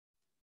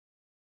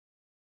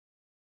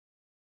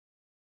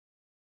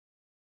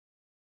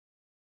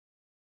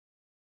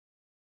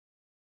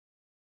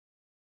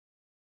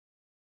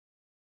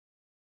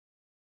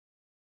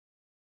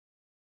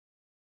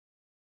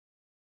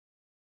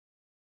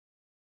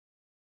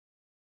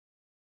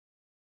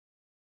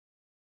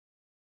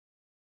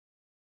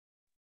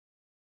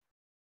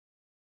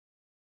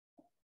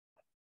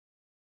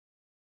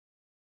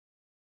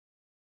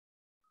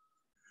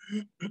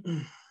Hello,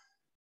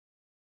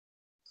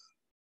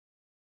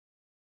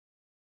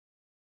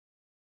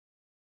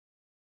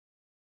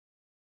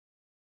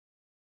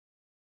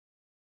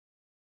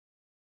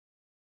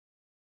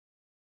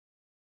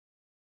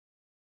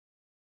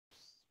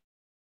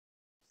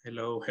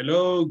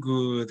 hello.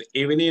 Good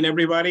evening,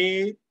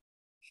 everybody.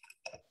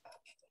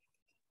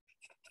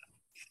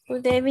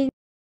 Good evening.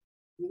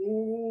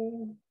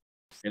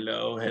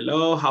 Hello,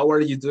 hello. How are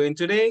you doing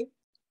today?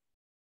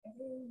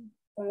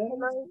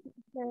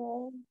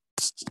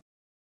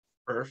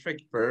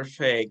 Perfect,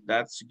 perfect.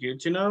 That's good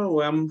to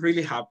know. I'm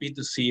really happy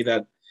to see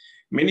that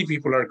many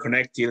people are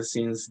connected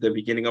since the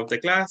beginning of the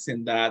class,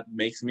 and that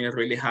makes me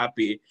really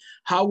happy.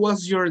 How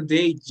was your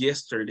day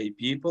yesterday,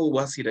 people?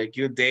 Was it a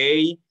good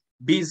day?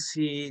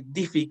 Busy,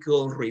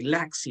 difficult,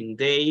 relaxing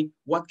day?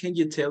 What can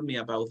you tell me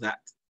about that?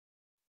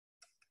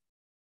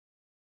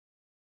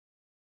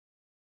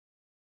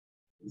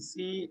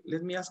 See,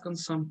 let me ask on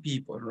some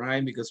people,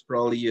 right? Because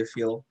probably you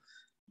feel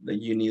that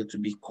you need to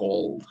be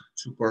called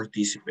to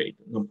participate.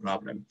 No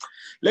problem.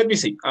 Let me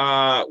see.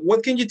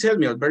 What can you tell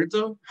me,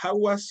 Alberto? How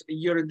was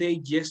your day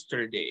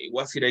yesterday?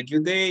 Was it a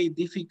good day,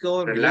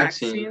 difficult,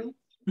 relaxing?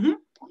 Mm-hmm.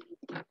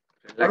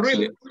 Oh,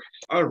 really?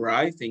 All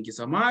right. Thank you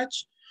so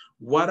much.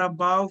 What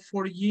about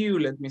for you?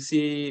 Let me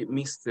see,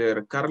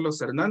 Mr. Carlos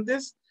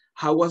Hernandez.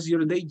 How was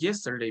your day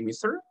yesterday,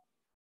 mister?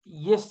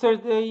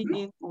 Yesterday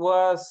it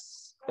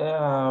was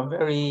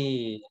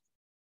very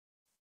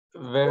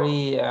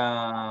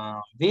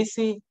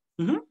busy,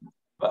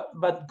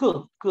 but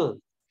good.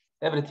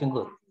 Everything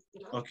good.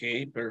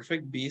 Okay,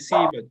 perfect. Busy,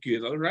 but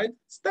good. All right.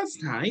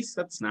 That's nice.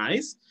 That's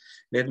nice.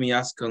 Let me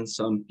ask on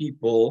some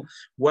people.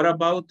 What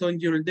about on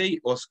your day,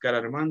 Oscar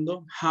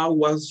Armando? How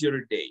was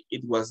your day?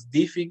 It was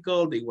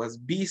difficult. It was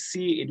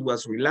busy. It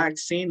was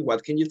relaxing.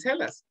 What can you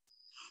tell us?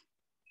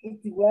 It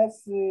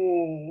was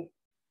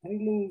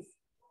really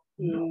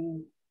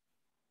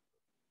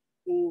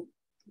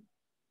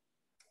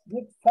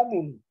with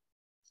family.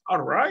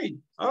 All right.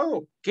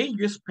 Oh, okay.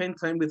 You spend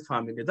time with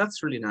family.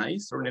 That's really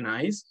nice. Really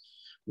nice.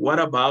 What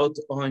about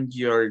on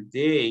your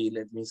day?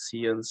 Let me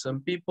see on some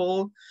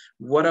people.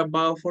 What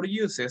about for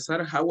you,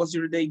 Cesar? How was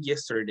your day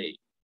yesterday?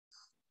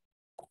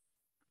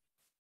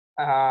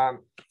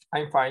 I'm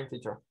fine,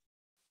 teacher.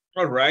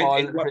 All right.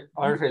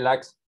 All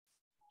relaxed.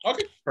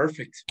 Okay,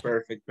 perfect,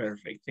 perfect,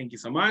 perfect. Thank you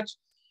so much.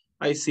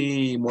 I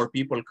see more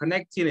people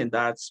connecting, and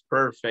that's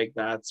perfect.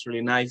 That's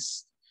really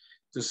nice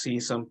to see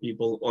some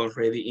people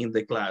already in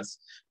the class.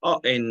 Oh,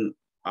 and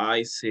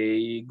I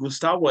see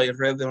Gustavo, I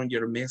read on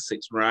your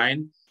message, right?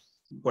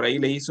 Por ahí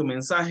leí su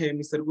mensaje,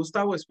 Mr.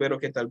 Gustavo. Espero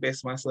que tal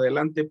vez más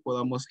adelante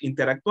podamos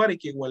interactuar y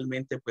que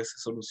igualmente pues se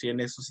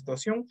solucione su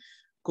situación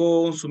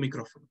con su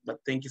micrófono. But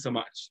thank you so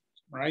much.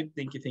 All right,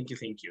 thank you, thank you,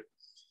 thank you.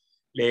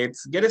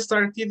 Let's get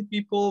started,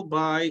 people,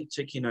 by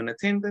checking on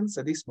attendance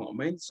at this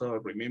moment. So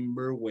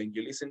remember, when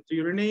you listen to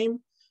your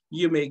name,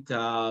 you make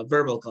a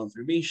verbal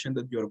confirmation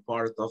that you're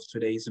part of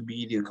today's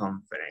video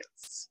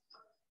conference.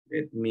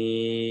 Let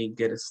me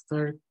get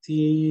started,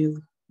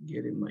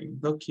 getting my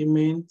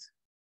document.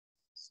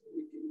 So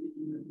we can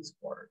begin this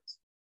part.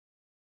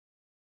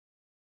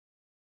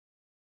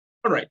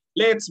 All right,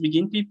 let's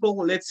begin, people.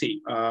 Let's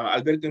see.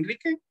 Alberto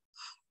Enrique.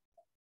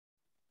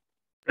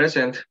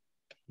 Present.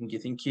 Thank you,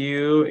 thank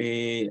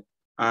you.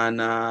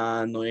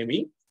 Ana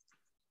Noemi.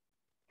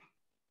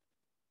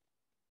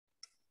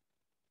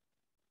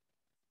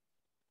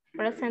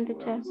 Present,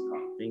 teacher.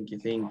 Thank you,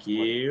 thank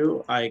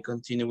you. I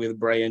continue with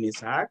Brian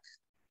Isaac.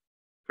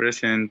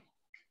 Present.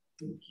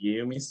 Thank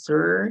you,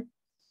 mister.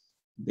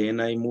 Then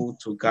I move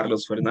to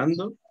Carlos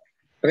Fernando.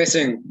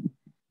 Present.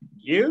 Thank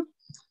you.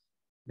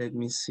 Let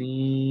me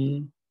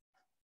see.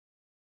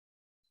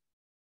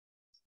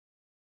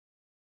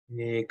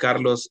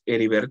 Carlos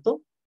Heriberto.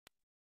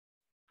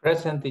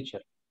 Present,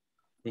 teacher.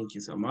 Thank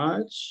you so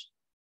much.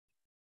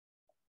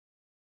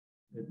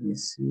 Let me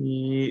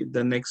see.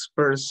 The next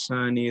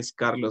person is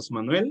Carlos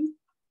Manuel.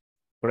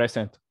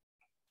 Present.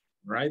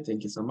 Right,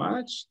 thank you so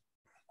much.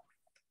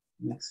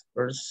 Next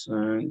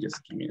person,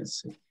 just give me a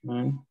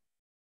second.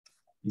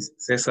 Is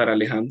Cesar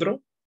Alejandro.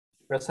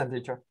 Present,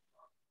 teacher.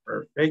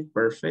 Perfect,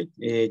 perfect.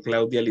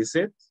 Claudia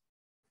Lisette.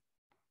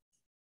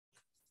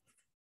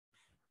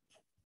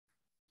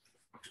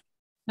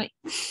 Hi.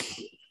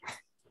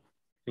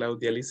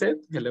 Claudia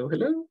Lisette, hello,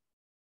 hello.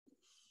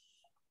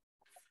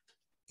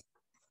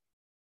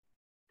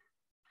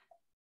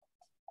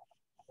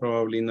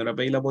 Probably not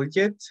available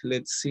yet.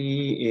 Let's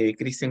see,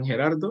 Christian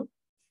Gerardo.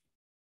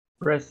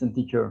 Present,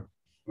 teacher.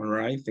 All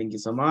right, thank you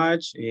so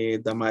much.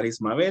 Damaris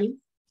Mabel.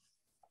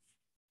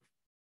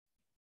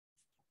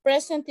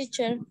 Present,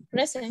 teacher.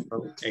 Present.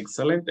 Oh,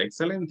 excellent,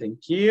 excellent,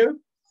 thank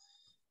you.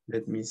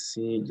 Let me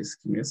see,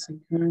 just give me a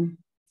second.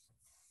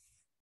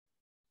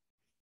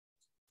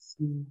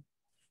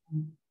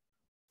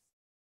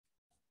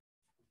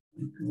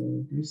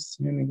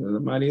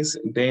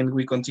 Then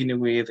we continue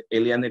with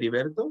Eliana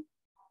Heriberto.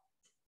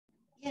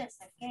 Yes,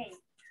 okay.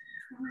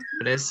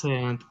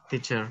 Present,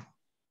 teacher.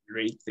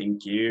 Great,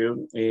 thank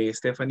you.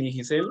 Stephanie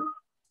Giselle.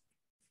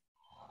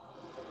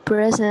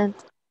 Present.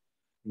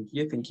 Thank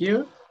you, thank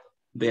you.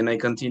 Then I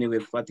continue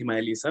with Fatima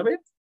Elizabeth.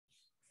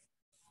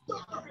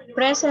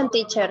 Present,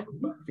 teacher.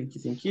 Thank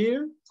you, thank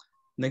you.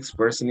 Next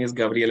person is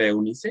Gabriela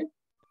Eunice.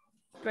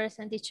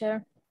 Present,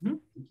 teacher.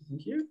 Thank you,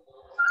 thank you.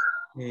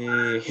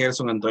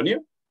 Gerson Antonio.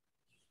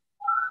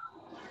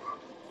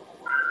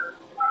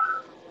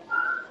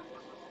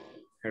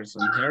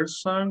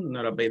 Gerson,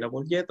 not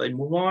available yet. I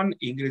move on.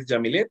 Ingrid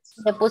Jamilet.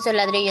 Le puse el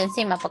ladrillo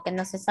encima porque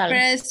no se sale.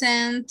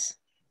 Present.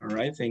 All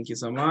right, thank you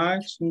so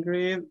much,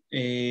 Ingrid.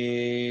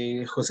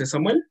 José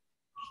Samuel.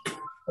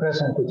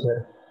 Present,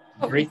 teacher.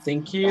 Great,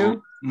 thank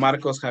you.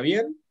 Marcos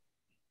Javier.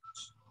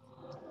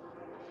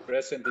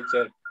 Present,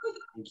 teacher.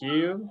 Thank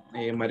you.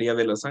 María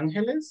de Los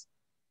Ángeles.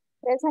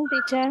 Present,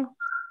 teacher.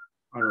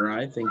 All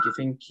right, thank you,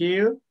 thank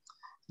you.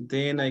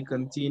 Then I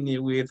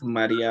continue with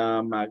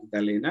María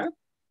Magdalena.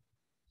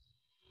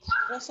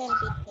 Present,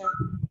 teacher.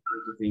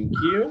 Thank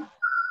you.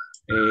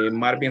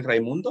 Marvin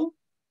Raimundo.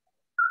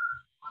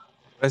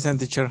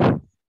 Present, teacher.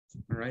 All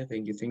right,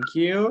 thank you, thank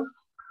you.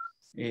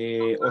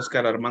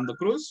 Oscar Armando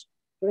Cruz.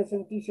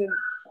 Present, teacher.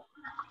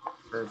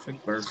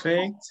 Perfect,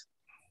 perfect.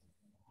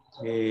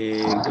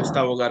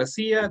 Gustavo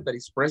García, that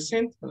is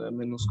present.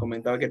 Nos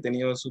comentaba que ha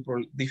tenido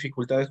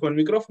dificultades con el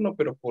micrófono,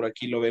 pero por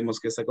aquí lo vemos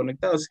que está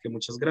conectado, así que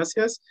muchas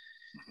gracias.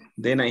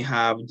 Then I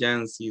have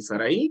Yancy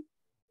Sarai.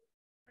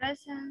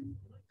 Present.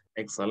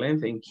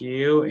 Excellent, thank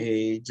you.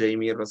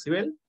 Jamie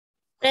Rosibel.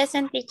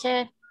 Present,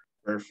 teacher.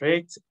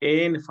 Perfect.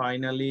 And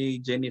finally,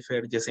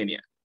 Jennifer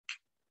Yesenia.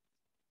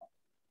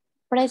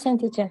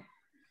 Present, teacher.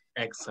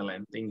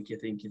 Excellent, thank you,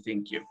 thank you,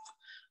 thank you.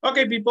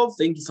 Okay, people,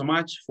 thank you so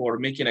much for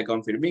making a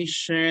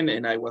confirmation.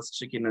 And I was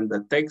checking on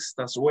the text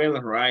as well,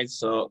 right?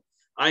 So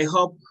I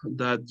hope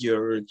that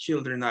your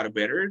children are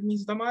better,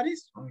 Ms.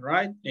 Damaris, all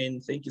right?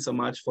 And thank you so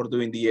much for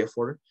doing the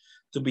effort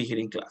to be here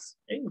in class.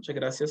 Okay, muchas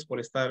gracias por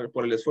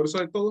el esfuerzo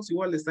de todos,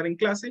 igual de estar en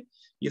clase.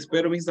 Y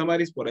espero, Ms.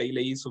 Damaris, por ahí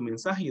leí su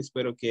mensaje y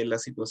espero que la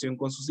situación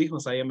con sus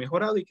hijos haya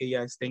mejorado y que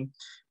ya estén,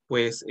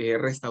 pues,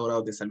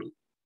 restaurados de salud.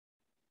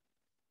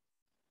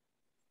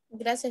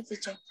 Gracias,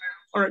 teacher.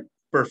 All right,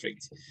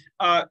 perfect.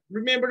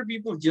 Remember,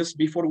 people, just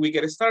before we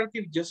get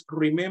started, just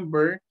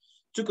remember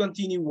to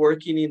continue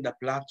working in the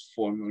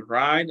platform,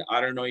 right?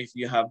 I don't know if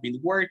you have been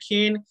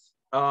working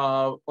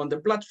on the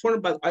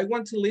platform, but I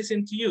want to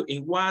listen to you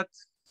in what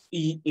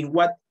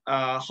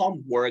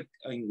homework,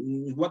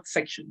 in what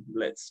section,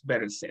 let's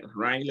better say,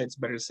 right? Let's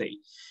better say.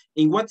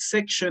 In what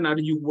section are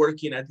you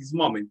working at this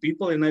moment,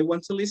 people? And I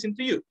want to listen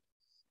to you.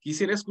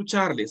 Quisiera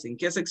escucharles. ¿En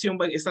qué sección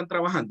están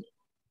trabajando?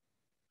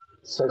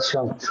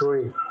 Section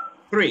 3.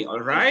 3, all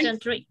right? Section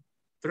 3.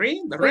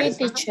 3, the 3, rest?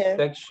 teacher.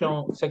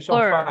 Section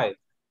 4. 5.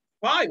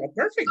 5, oh,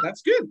 perfect,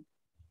 that's good.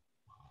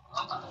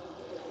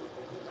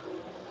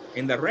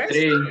 And the rest?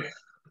 3.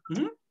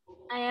 Hmm?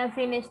 I am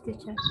finished,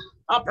 teacher.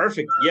 Oh,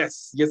 perfect,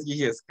 yes, yes, yes,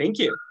 yes. Thank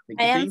you. Thank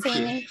I you, am thank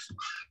you. finished.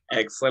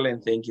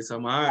 Excellent, thank you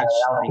so much.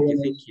 Thank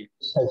you, thank you.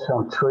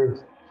 Section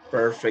 3.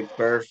 Perfect,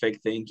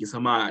 perfect, thank you so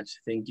much.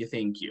 Thank you,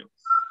 thank you.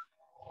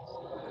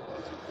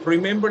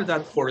 Remember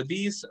that for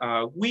this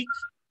week,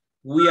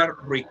 we are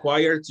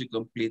required to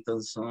complete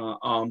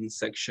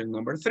section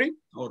number 3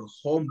 or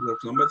homework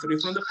number 3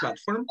 from the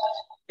platform,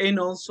 and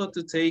also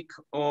to take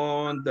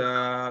on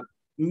the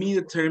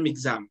midterm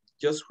exam.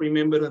 Just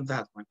remember on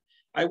that one.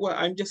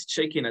 I'm just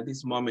checking at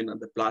this moment on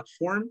the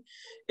platform,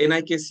 and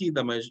I can see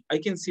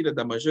that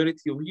the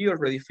majority of you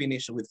already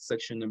finished with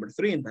section number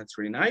 3, and that's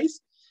really nice.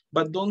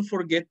 But don't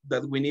forget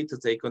that we need to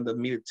take on the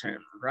midterm,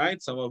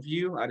 right? Some of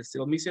you are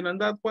still missing on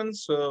that one,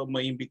 so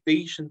my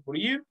invitation for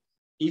you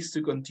is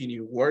to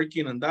continue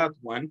working on that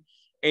one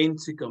and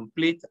to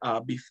complete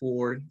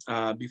before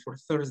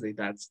Thursday.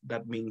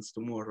 That means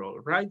tomorrow,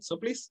 right? So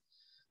please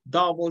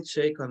double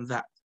check on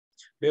that.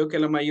 Veo que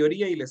la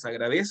mayoría, y les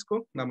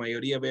agradezco, la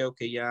mayoría veo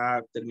que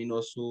ya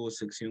terminó su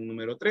sección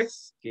número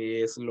 3,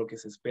 que es lo que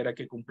se espera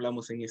que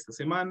cumplamos en esta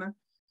semana.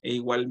 E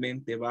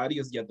igualmente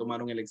varios ya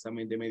tomaron el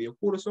examen de medio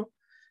curso.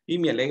 Y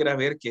me alegra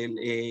ver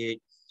que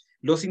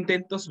los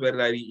intentos,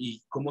 ¿verdad?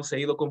 Y cómo se ha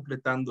ido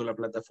completando la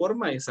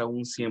plataforma es a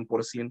un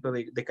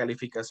 100% de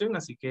calificación,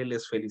 así que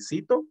les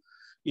felicito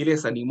y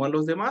les animo a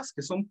los demás,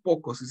 que son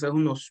pocos, quizás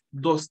unos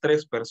 2,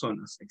 3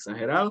 personas,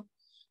 exagerado,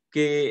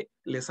 que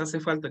les hace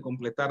falta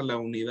completar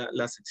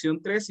la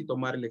sección 3 y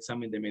tomar el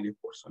examen de medio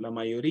curso. La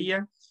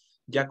mayoría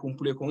ya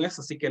cumplió con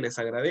eso, así que les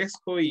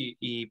agradezco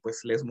y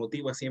pues les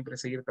motiva siempre a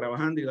seguir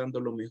trabajando y dando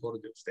lo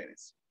mejor de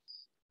ustedes.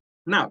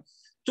 Now,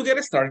 to get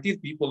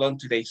started, people, on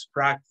today's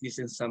practice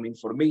and some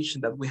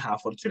information that we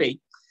have for today,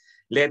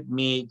 let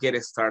me get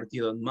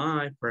started on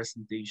my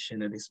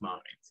presentation at this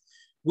moment.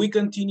 We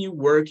continue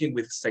working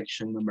with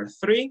section number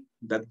 3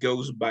 that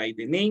goes by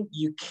the name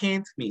You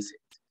Can't Miss It.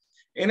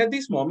 And at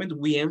this moment,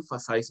 we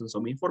emphasize on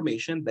some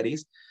information that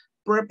is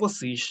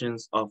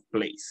prepositions of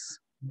place.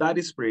 That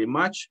is pretty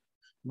much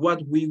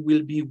what we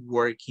will be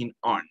working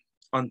on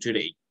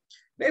today.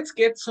 Let's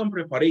get some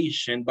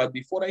preparation, but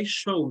before I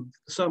show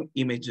some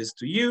images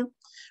to you,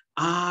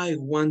 I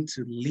want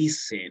to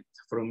listen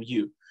from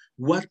you.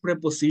 What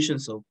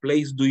prepositions of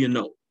place do you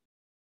know?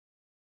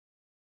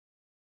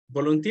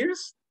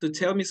 Volunteers to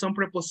tell me some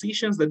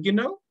prepositions that you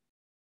know?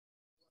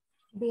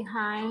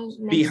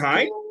 Behind.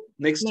 Behind,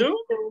 next to,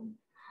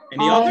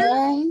 any On, other?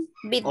 On,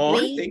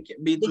 between, thank you.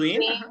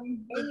 Between,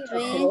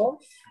 between,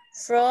 Across,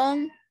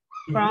 from,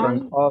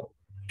 Front of.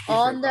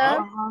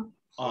 under,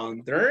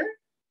 under,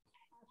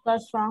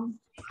 across from.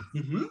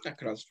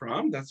 across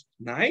from, that's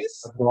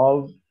nice.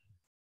 Above.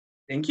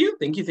 Thank you,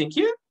 thank you, thank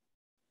you.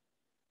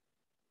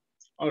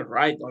 All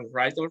right, all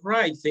right, all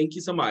right. Thank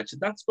you so much.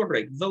 That's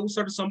correct. Those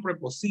are some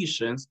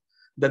prepositions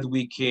that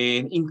we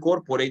can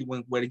incorporate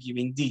when we're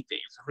giving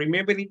details.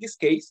 Remember, in this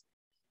case,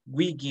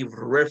 we give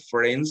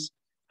reference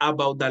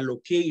about the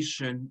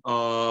location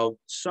of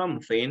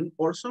something,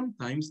 or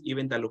sometimes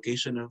even the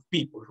location of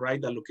people,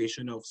 right? The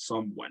location of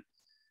someone.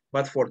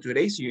 But for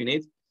today's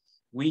unit,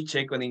 we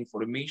check on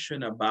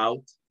information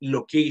about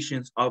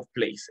locations of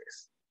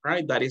places,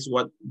 right? That is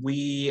what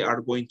we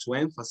are going to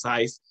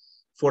emphasize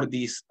for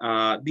this,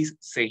 this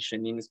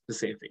session in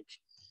specific.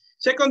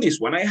 Check on this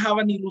one. I have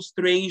an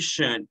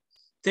illustration.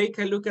 Take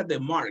a look at the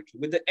mark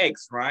with the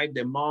X, right?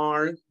 The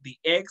mark, the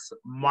X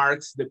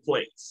marks the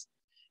place.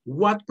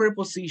 What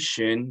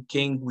preposition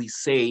can we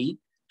say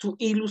to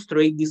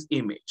illustrate this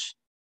image?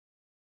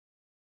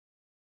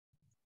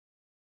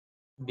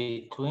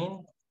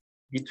 Between.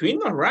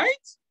 Between, all right?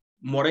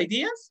 More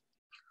ideas?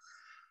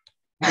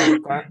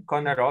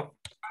 Corner of.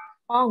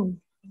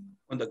 On.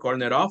 On the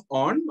corner of,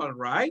 on, all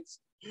right.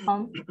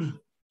 On.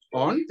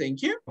 On,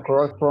 thank you.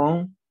 Across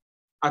from.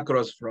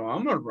 Across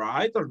from, all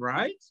right, all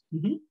right.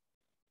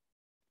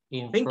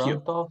 In Thank you.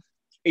 front of.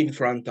 In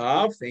front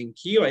of,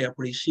 thank you, I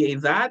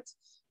appreciate that.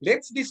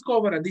 Let's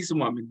discover at this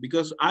moment,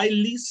 because I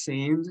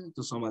listened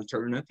to some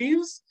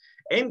alternatives,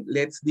 and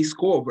let's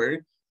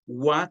discover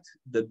what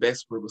the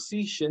best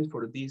preposition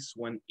for this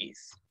one is.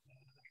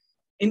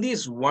 In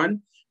this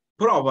one,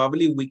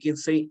 probably we can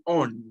say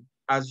on,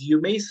 as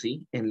you may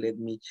see, and let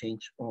me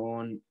change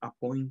on a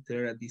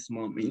pointer at this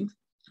moment,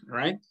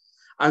 right?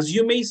 As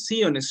you may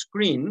see on the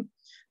screen,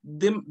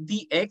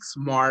 the X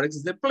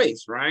marks the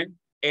place, right?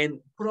 And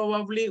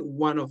probably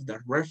one of the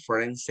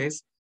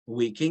references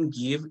we can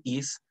give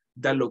is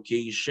the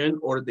location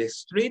or the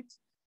street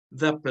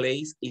the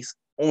place is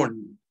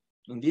on.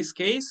 In this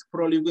case,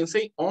 probably you can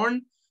say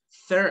on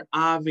 3rd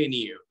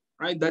Avenue,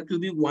 right? That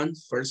could be one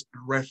first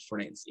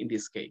reference in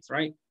this case,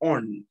 right?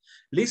 On.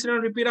 Listen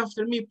and repeat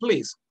after me,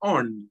 please.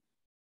 On.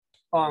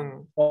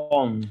 On.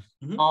 On.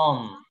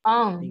 On.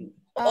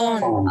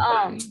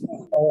 On.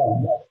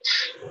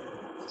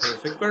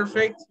 Perfect,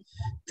 perfect.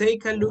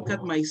 Take a look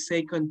at my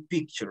second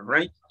picture,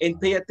 right? And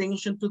pay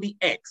attention to the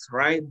X,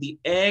 right? The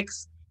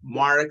X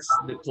marks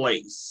the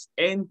place.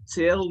 And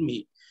tell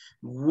me,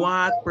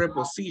 what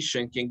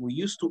preposition can we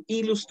use to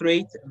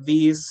illustrate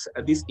this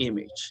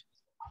image?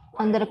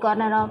 On the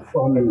corner of.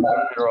 On the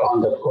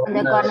On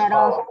the corner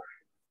of.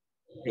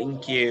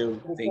 Thank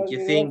you, thank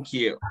you, thank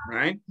you,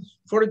 right?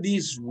 For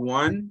this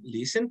one,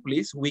 listen,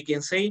 please, we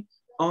can say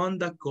on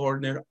the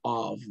corner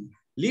of.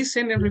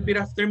 Listen and repeat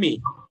after me.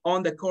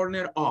 On the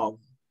corner of.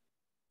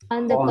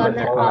 On the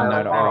corner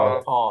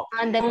of.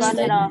 On the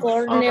corner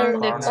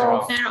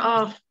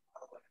of.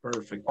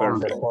 Perfect, On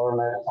the perfect.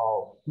 corner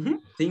of.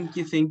 Thank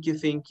you, thank you,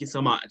 thank you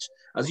so much.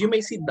 As you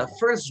may see, the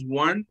first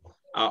one,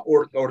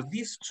 or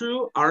these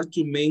two are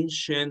to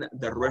mention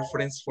the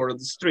reference for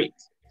the street.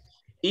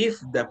 If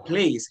the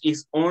place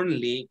is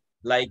only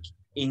like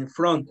in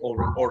front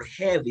or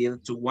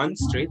headed to one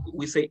street,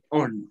 we say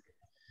on.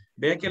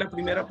 Vea que la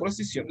primera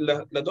posición,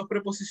 las dos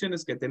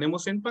preposiciones que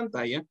tenemos en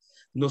pantalla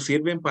nos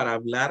sirven para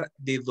hablar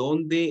de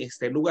dónde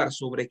está el lugar,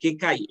 sobre qué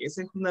calle.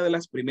 Esa es una de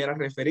las primeras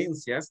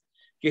referencias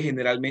que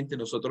generalmente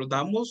nosotros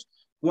damos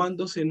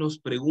cuando se nos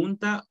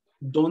pregunta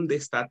dónde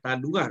está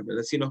tal lugar,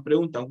 ¿verdad? Si nos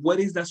preguntan,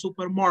 where is the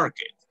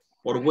supermarket?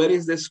 Or where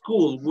is the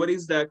school? Where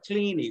is the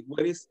clinic?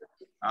 Where is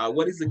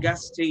the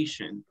gas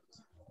station?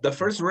 The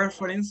first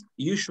reference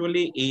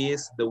usually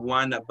is the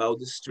one about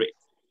the street.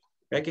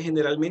 Vea que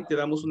generalmente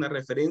damos una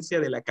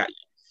referencia de la calle.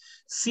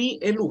 Si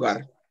el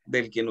lugar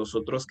del que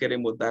nosotros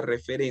queremos dar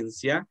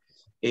referencia,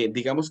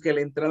 digamos que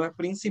la entrada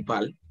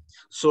principal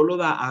solo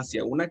da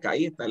hacia una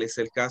calle, tal es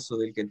el caso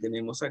del que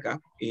tenemos acá,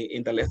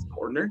 en the left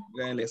corner,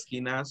 en la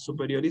esquina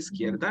superior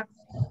izquierda,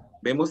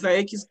 vemos la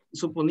X,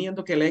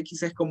 suponiendo que la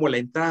X es como la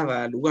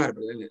entrada al lugar,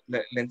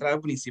 la entrada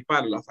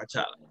principal, la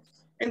fachada.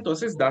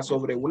 Entonces da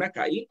sobre una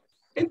calle,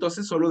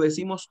 entonces solo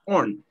decimos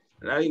on,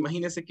 ¿verdad?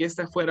 Imagínense que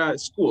esta fuera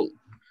school.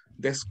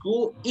 The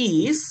school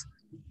is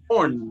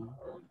on.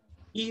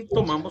 Y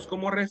tomamos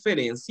como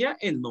referencia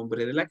el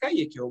nombre de la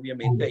calle, que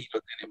obviamente ahí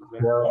lo tenemos.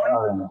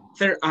 On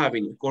 3rd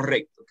Avenue,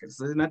 correcto. Que es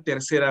una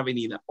tercera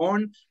avenida.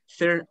 On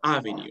 3rd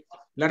Avenue.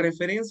 La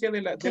referencia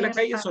de la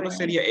calle solo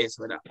sería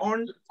eso, ¿verdad?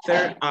 On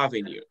 3rd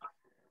Avenue.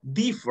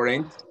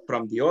 Different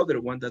from the other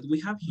one that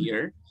we have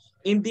here.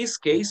 In this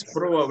case,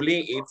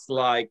 probably it's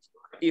like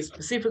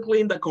specifically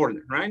in the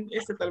corner, right?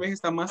 Este tal vez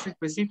está más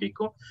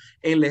específico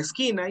en la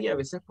esquina y a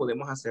veces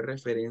podemos hacer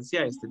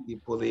referencia a este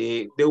tipo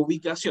de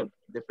ubicación,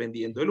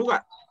 dependiendo del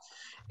lugar.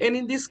 And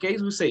in this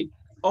case, we say,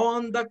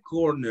 on the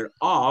corner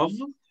of,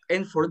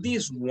 and for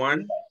this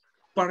one,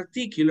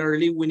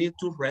 particularly, we need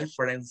two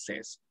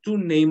references, two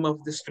name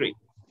of the street.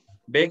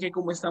 Ve que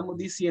como estamos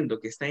diciendo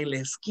que está en la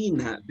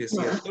esquina de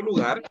cierto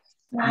lugar,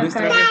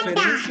 nuestra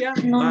referencia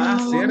va a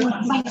ser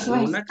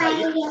una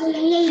calle.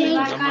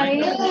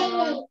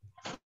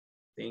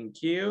 Thank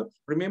you.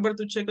 Remember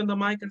to check on the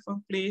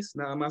microphone, please.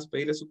 Nada más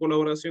pedirle su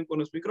colaboración con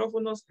los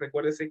micrófonos.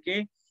 Recuérdese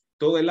que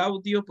todo el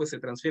audio pues se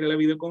transfiere a la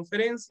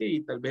videoconferencia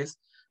y tal vez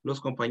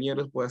los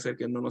compañeros puede hacer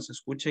que no nos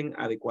escuchen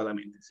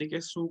adecuadamente. Así que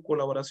su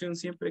colaboración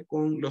siempre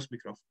con los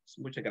micrófonos.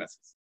 Muchas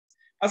gracias.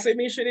 As I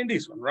mentioned in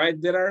this one, right,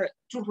 there are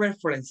two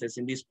references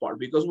in this part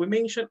because we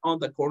mentioned on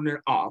the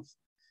corner of.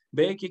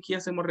 Ve que aquí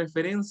hacemos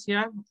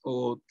referencia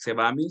o se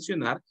va a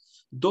mencionar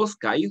dos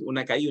calles,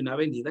 una calle y una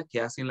avenida que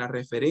hacen la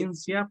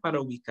referencia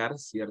para ubicar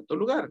cierto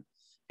lugar.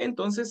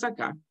 Entonces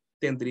acá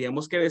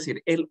tendríamos que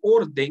decir el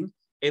orden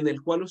en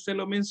el cual usted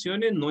lo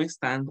mencione no es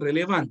tan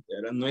relevante,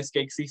 ¿verdad? No es que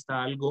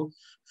exista algo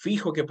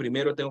fijo que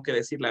primero tengo que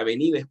decir la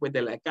avenida después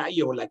de la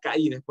calle o la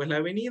calle y después la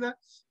avenida.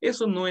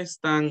 Eso no es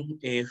tan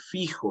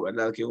fijo,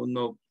 ¿verdad? Que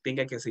uno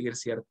tenga que seguir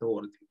cierto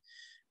orden.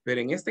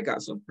 Pero en este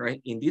caso, right,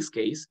 in this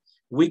case,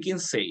 we can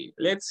say,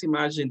 let's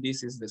imagine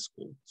this is the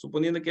school.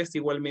 Suponiendo que esta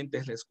igualmente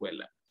es la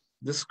escuela.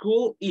 The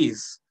school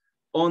is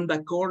on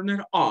the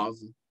corner of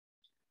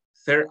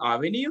 3rd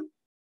Avenue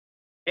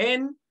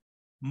and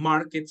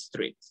Market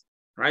Street,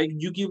 right?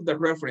 You give the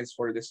reference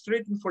for the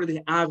street and for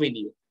the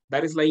avenue.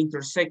 That is the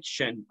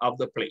intersection of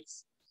the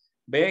place.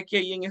 Ve que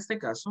ahí en este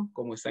caso,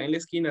 como está en la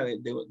esquina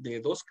de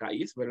dos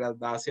calles, ¿verdad?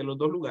 Va hacia los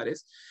dos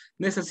lugares,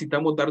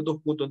 necesitamos dar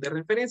dos puntos de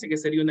referencia, que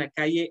sería una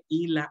calle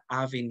y la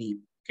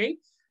avenida, ¿ok?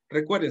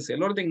 Recuérdense,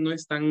 el orden no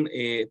es tan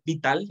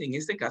vital. En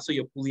este caso,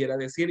 yo pudiera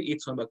decir,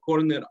 it's on the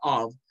corner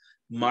of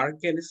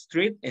Market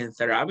Street and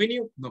 3rd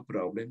Avenue, no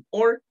problem.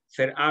 Or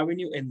 3rd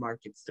Avenue and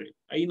Market Street.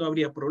 Ahí no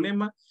habría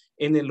problema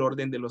en el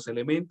orden de los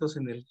elementos,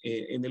 en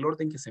el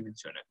orden que se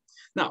menciona.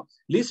 Now,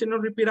 listen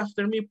and repeat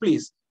after me,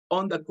 please.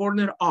 On the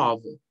corner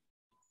of.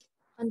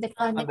 On the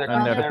corner of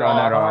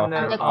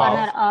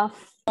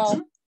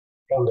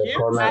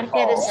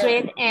Market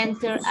Street and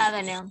 3rd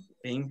Avenue.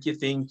 Thank you,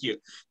 thank you.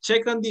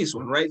 Check on this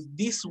one, right?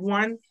 This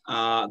one,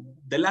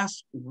 the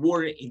last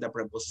word in the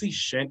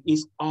preposition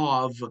is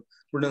of.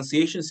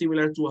 Pronunciation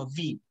similar to a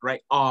V,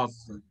 right? Of.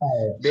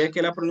 Vea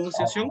que la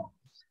pronunciación,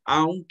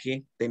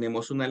 aunque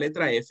tenemos una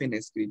letra F en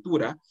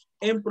escritura,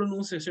 en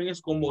pronunciación es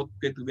como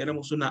que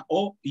tuviéramos una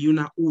O y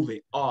una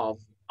V.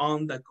 Of.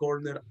 On the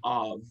corner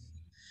of.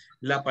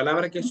 La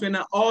palabra que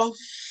suena off,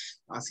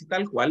 así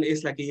tal cual,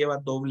 es la que lleva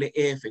doble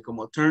F,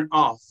 como turn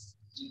off.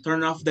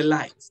 Turn off the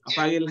lights.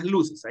 Apague las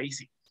luces, ahí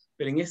sí.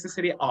 Pero en este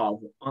sería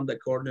of, on the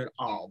corner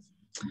of.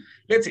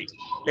 Let's see.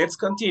 Let's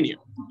continue.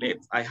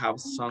 I have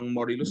some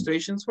more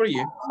illustrations for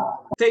you.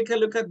 Take a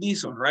look at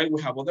this one, right?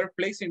 We have other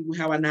places and we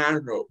have an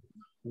arrow.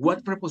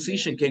 What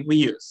preposition can we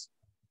use?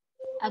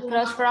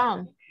 Across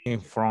from.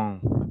 In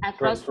front.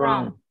 Across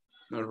from.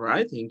 All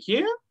right, thank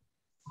you.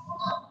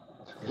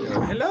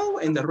 Hello, hello.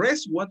 And the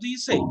rest, what do you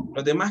say?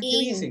 Los demás,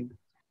 ¿qué dicen?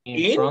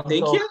 In,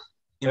 thank you.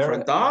 In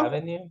front of.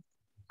 Avenue.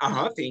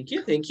 Thank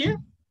you, thank you.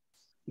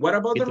 What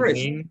about the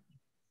rest?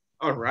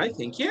 All right,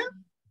 thank you.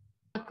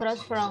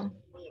 Across from.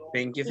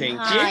 Thank you, thank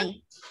Behind.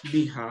 you.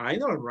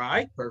 Behind, all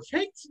right,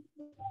 perfect.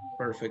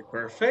 Perfect,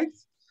 perfect.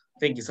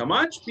 Thank you so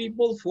much,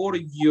 people, for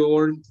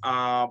your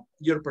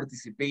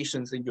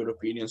participations and your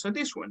opinions on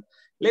this one.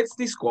 Let's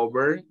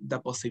discover the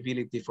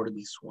possibility for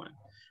this one.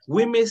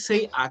 We may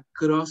say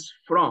across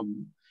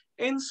from,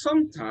 and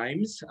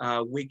sometimes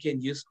we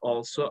can use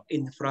also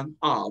in front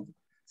of.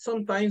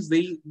 Sometimes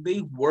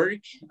they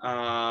work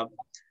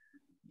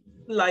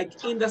like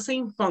in the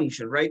same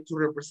function, right? To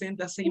represent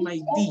the same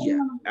idea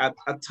at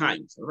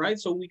times, right?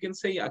 So we can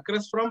say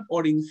across from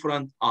or in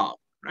front of,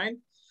 right?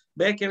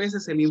 Vea que a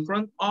veces el in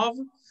front of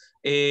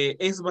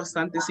es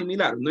bastante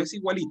similar, no es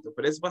igualito,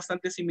 pero es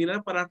bastante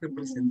similar para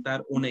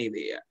representar una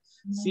idea.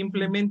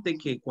 Simplemente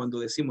que cuando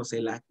decimos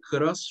el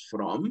across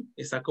from,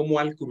 está como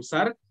al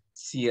cruzar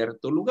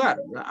cierto lugar,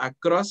 ¿verdad?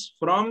 Across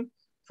from,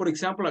 por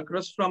ejemplo,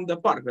 across from the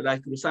park, ¿verdad?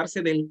 Al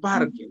cruzarse del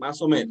parque,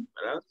 más o menos,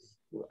 ¿verdad?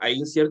 Hay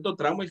un cierto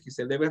tramo el que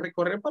se debe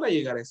recorrer para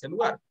llegar a ese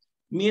lugar.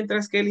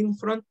 Mientras que el in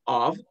front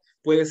of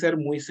puede ser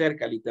muy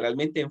cerca,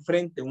 literalmente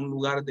enfrente un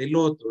lugar del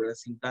otro, ¿verdad?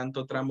 Sin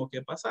tanto tramo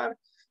que pasar.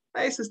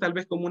 Esa es tal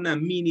vez como una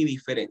mini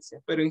diferencia,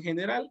 pero en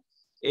general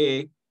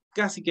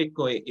casi que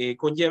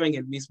conllevan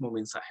el mismo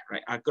mensaje,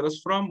 right?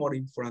 Across from or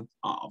in front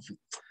of.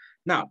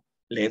 Now,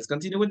 let's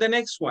continue with the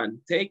next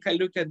one. Take a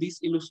look at this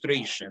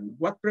illustration.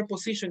 What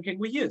preposition can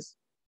we use?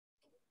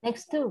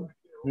 Next to.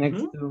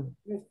 Next to.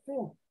 Next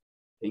to.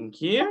 Thank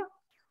you.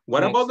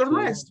 What Next about the to.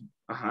 rest?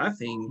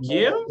 Thank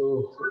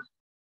you.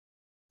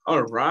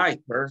 All right,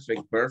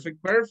 perfect,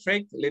 perfect,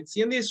 perfect. Let's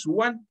see in this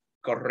one.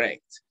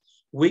 Correct.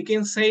 We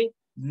can say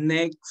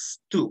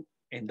next to,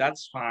 and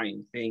that's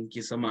fine. Thank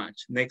you so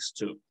much. Next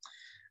to.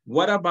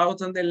 What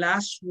about on the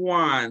last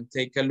one?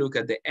 Take a look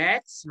at the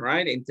X,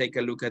 right? And take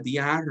a look at the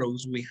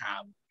arrows we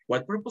have.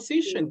 What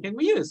preposition can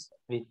we use?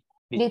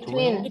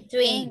 Between.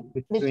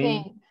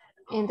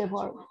 In the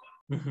verb.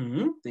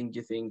 Thank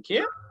you, thank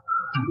you.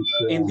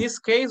 In this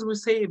case, we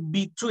say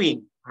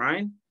between,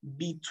 right?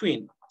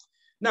 Between.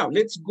 Now,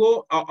 let's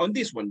go on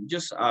this one,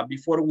 just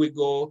before we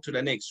go to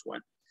the next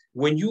one.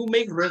 When you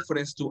make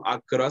reference to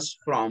across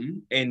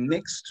from and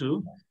next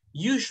to,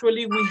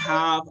 usually we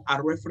have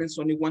a reference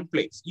only one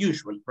place,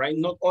 usually, right?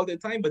 Not all the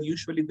time, but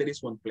usually there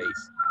is one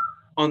place.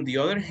 On the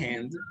other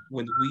hand,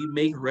 when we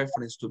make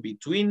reference to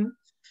between,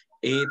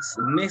 it's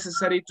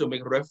necessary to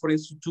make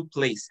reference to two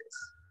places.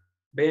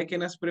 Vea que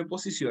en las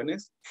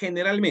preposiciones,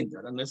 generalmente,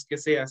 ahora no es que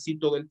sea así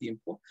todo el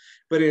tiempo,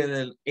 pero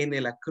en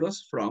el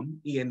across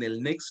from y en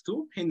el next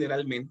to,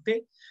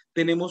 generalmente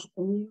tenemos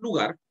un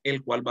lugar,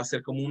 el cual va a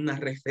ser como una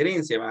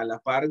referencia, va a la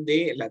par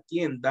de la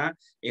tienda,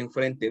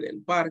 enfrente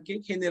del parque,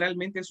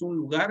 generalmente es un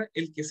lugar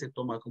el que se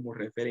toma como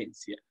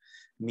referencia.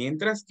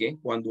 Mientras que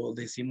cuando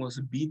decimos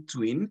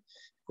between,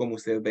 como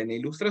ustedes ven en la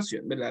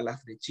ilustración, ¿verdad?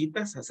 Las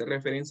flechitas hacen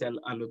referencia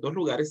a los dos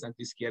lugares,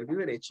 tanto izquierda y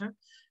derecha.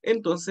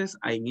 Entonces,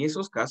 en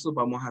esos casos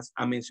vamos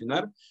a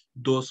mencionar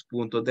dos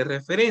puntos de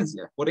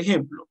referencia. Por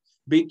ejemplo,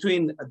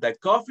 between the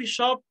coffee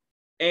shop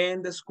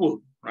and the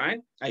school,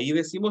 right? Ahí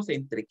decimos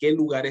entre qué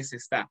lugares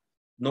está.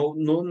 No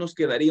nos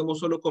quedaríamos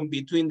solo con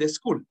between the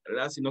school,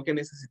 ¿verdad? Sino que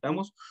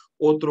necesitamos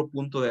otro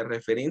punto de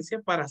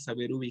referencia para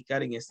saber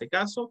ubicar, en este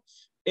caso,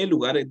 el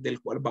lugar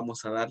del cual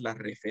vamos a dar la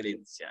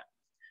referencia.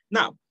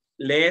 Now,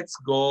 let's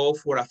go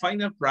for a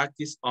final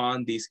practice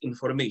on this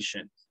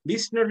information.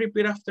 Listener,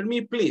 repeat after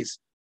me,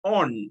 please.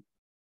 On.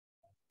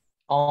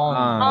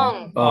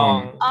 On.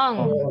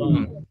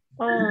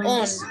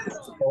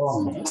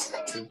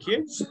 Thank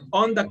you.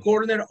 On the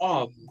corner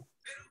of.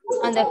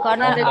 On the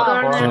corner of.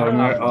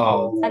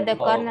 On the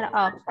corner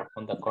of.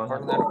 On the corner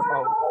Corner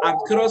of.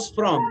 Across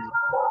from.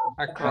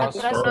 Across.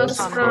 Across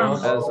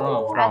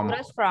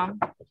from.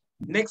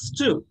 Next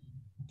to.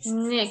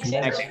 Next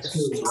to.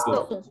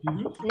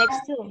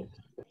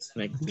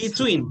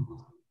 Between.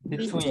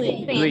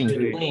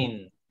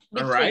 Between.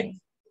 All right.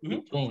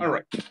 Between. All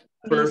right.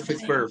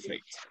 Perfect.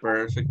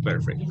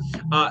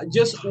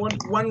 Just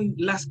one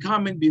last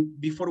comment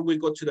before we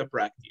go to the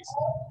practice.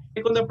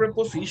 On the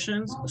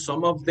prepositions,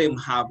 some of them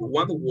have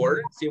one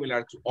word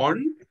similar to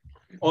on.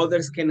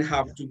 Others can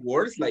have two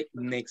words like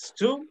next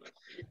to.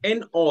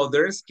 And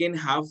others can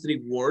have three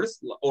words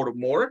or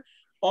more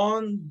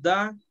on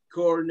the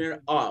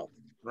corner of.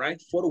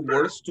 Right? 4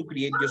 words to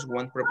create just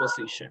one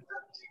preposition.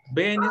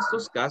 Vean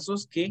estos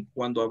casos que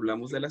cuando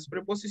hablamos de las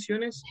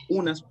preposiciones,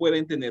 unas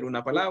pueden tener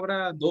una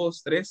palabra,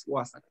 2, 3 o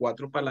hasta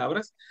 4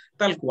 palabras,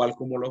 tal cual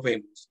como lo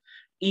vemos.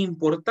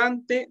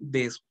 Importante,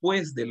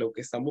 después de lo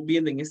que estamos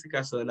viendo en este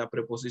caso de la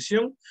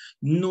preposición,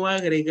 no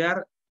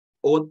agregar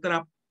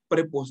otra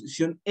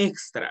preposición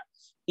extra.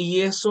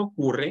 Y eso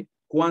ocurre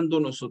cuando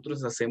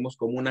nosotros hacemos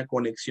como una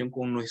conexión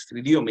con nuestro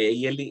idioma.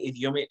 Y el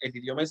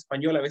idioma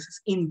español a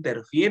veces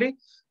interfiere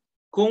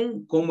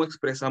con cómo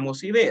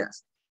expresamos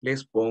ideas.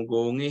 Les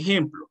pongo un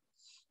ejemplo.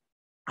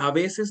 A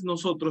veces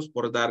nosotros,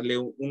 por darle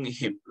un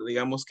ejemplo,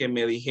 digamos que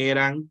me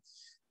dijeran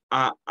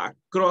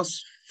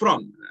across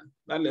from,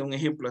 darle un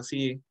ejemplo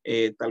así,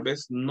 tal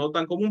vez no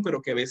tan común,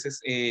 pero que a veces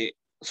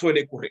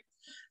suele ocurrir.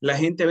 La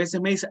gente a veces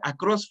me dice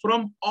across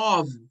from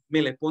of,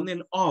 me le pone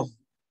el of,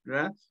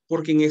 ¿verdad?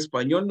 Porque en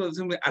español nos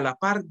decimos a la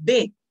par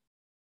de,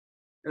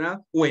 ¿verdad?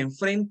 O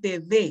enfrente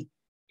de.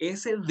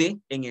 Ese de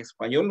en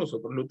español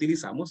nosotros lo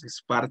utilizamos,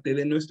 es parte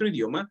de nuestro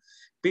idioma,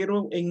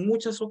 pero en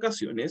muchas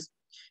ocasiones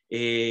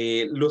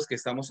los que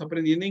estamos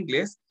aprendiendo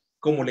inglés,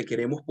 como le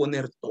queremos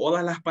poner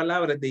todas las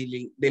palabras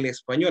del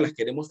español, las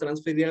queremos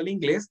transferir al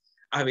inglés,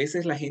 a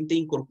veces la gente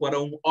incorpora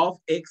un of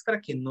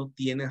extra que no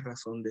tiene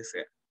razón de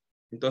ser.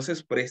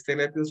 Entonces,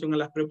 préstele atención a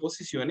las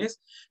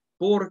preposiciones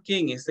porque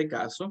en este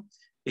caso,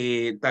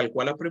 tal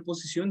cual la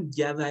preposición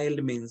ya da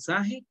el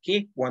mensaje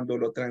que cuando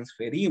lo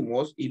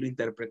transferimos y lo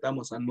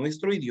interpretamos a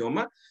nuestro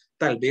idioma,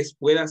 tal vez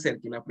pueda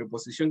ser que la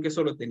preposición que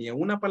solo tenía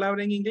una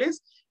palabra en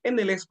inglés, en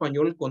el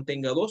español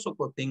contenga 2 o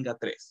contenga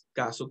 3.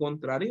 Caso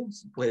contrario,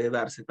 puede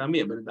darse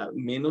también, ¿verdad?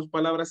 Menos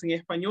palabras en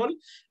español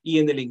y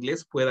en el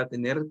inglés pueda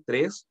tener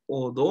 3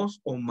 o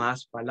 2 o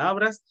más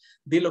palabras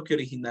de lo que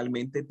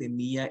originalmente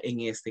tenía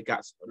en este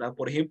caso, ¿verdad?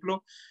 Por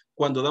ejemplo,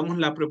 cuando damos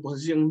la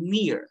preposición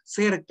near,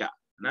 cerca,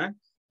 ¿verdad?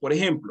 Por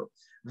ejemplo,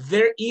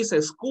 there is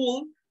a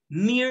school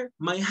near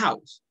my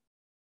house.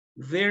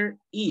 There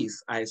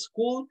is a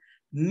school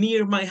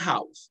near my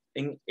house.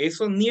 En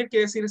eso near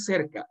quiere decir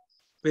cerca,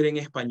 pero en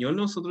español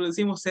nosotros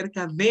decimos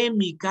cerca de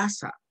mi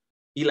casa.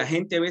 Y la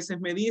gente a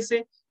veces me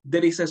dice,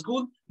 there is a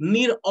school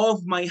near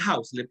of my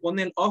house. Le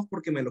pone el of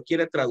porque me lo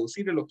quiere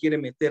traducir y lo quiere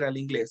meter al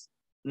inglés.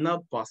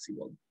 Not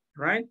possible,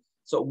 right?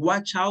 So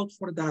watch out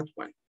for that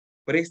one.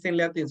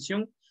 Préstenle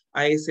atención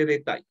a ese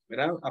detalle,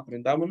 ¿verdad?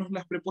 Aprendámonos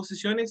las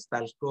preposiciones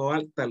tal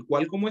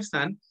cual como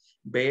están,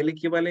 ve el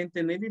equivalente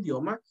en el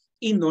idioma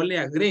y no le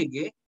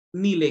agregue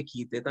ni le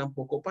quite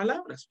tampoco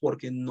palabras,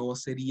 porque no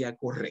sería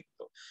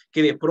correcto.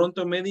 Que de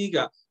pronto me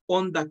diga,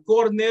 on the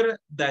corner,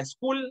 the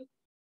school,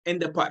 and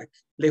the park.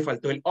 Le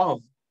faltó el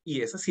of,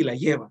 y esa sí la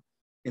lleva.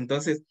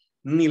 Entonces,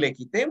 ni le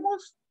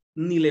quitemos,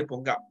 ni le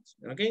pongamos,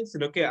 ¿ok?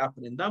 Sino que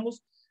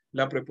aprendamos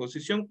la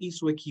preposición y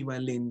su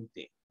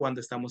equivalente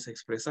cuando estamos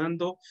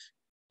expresando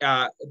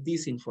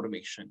this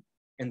information.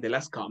 and the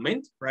last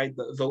comment, right?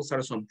 Those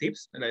are some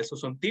tips. Esos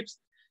son tips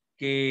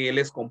que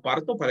les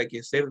comparto para que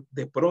usted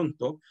de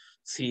pronto,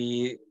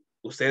 si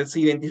usted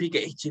se identifique,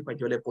 hey, chipa,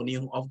 yo le ponía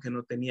un off que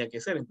no tenía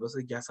que ser,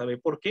 entonces ya sabe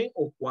por qué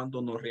o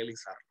cuándo no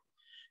realizarlo.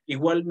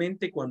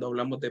 Igualmente, cuando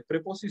hablamos de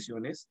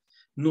preposiciones,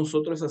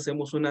 nosotros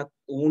hacemos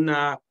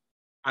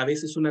a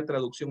veces una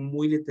traducción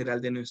muy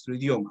literal de nuestro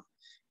idioma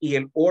y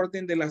el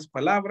orden de las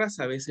palabras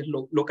a veces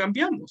lo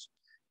cambiamos.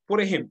 Por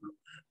ejemplo,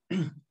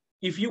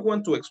 if you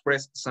want to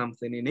express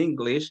something in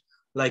English,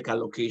 like a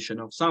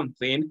location of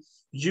something,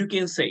 you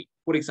can say,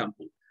 for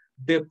example,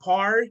 the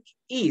park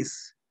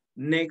is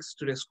next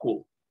to the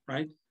school,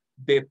 right?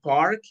 The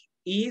park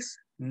is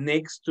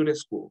next to the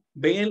school.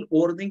 Ve el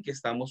orden que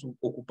estamos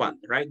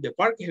ocupando, right? The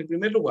park es el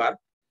primer lugar,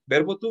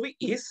 verbo to be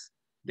is,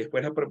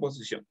 después la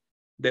preposición.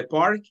 The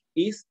park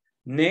is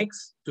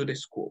next to the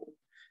school.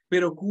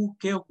 Pero,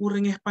 ¿qué ocurre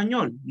en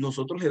español?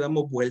 Nosotros le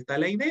damos vuelta a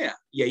la idea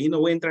y ahí no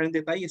voy a entrar en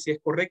detalle si es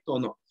correcto o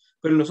no.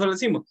 Pero nosotros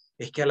decimos,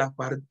 es que a la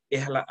par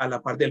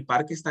del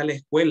parque está la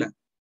escuela.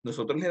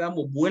 Nosotros le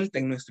damos vuelta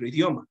en nuestro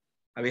idioma.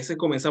 A veces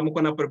comenzamos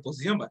con la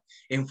preposición, ¿va?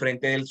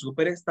 Enfrente del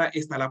súper está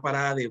la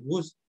parada de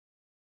bus.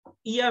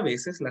 Y a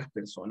veces las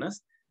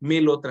personas me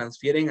lo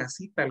transfieren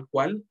así, tal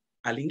cual,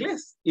 al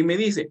inglés. Y me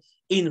dice,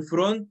 in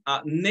front,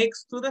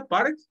 next to the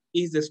park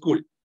is the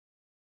school.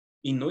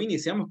 Y no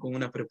iniciamos con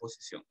una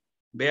preposición.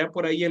 Vea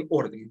por ahí el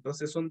orden.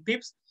 Entonces son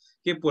tips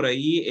que por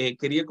ahí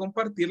quería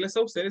compartirles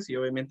a ustedes y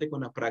obviamente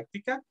con la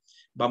práctica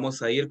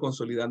vamos a ir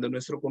consolidando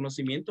nuestro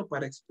conocimiento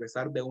para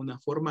expresar de una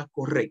forma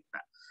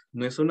correcta.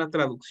 No es una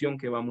traducción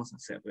que vamos a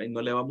hacer, ¿verdad?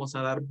 No le vamos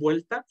a dar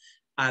vuelta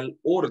al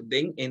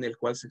orden en el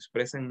cual se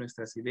expresan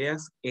nuestras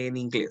ideas en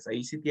inglés.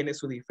 Ahí sí tiene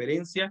su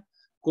diferencia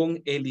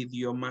con el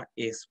idioma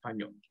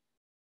español.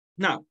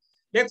 Now,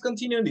 let's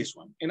continue on this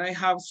one. And I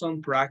have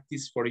some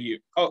practice for you.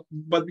 Oh,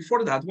 but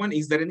before that one,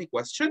 is there any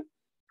question?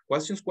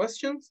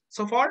 Questions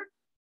so far?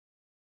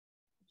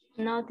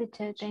 No,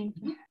 teacher, thank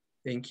you.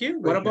 Thank you.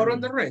 What about on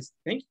the rest?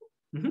 Thank you.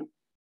 Mm-hmm.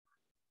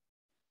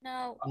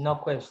 No. No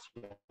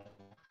question.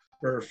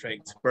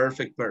 Perfect.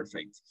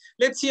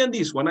 Let's see on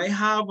this one. I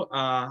have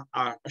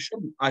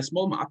a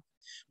small map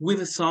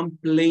with some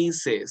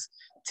places.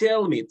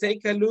 Tell me,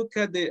 take a look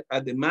at the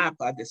map,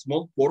 at the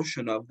small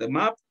portion of the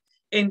map,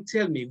 and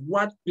tell me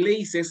what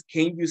places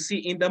can you see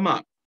in the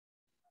map?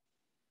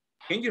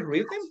 Can you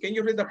read them? Can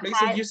you read the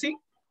places you see?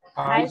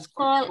 High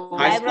school,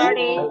 High school?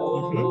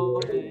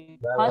 library,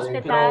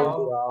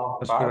 hospital,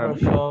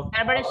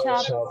 barber shop,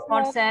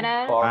 sports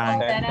center,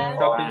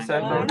 Shopping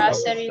center,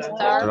 grocery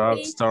store,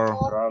 Drugstore.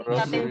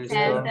 shopping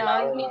center,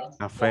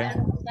 Café.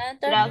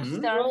 drugstore,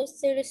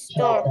 grocery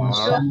store,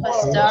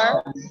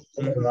 Store,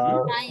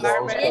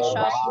 barber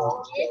shop,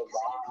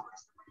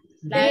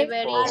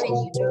 library,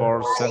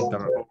 Sports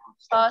center.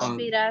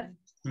 hospital.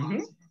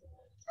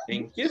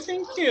 Thank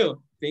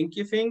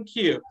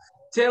you.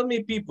 Tell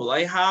me, people,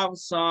 I have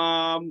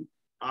some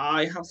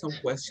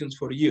questions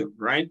for you,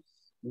 right?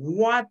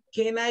 What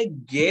can I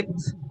get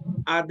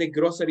at the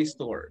grocery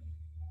store?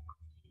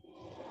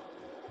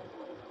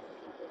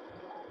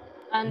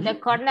 On the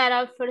corner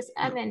of First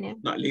Avenue.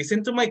 Now,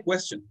 listen to my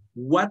question.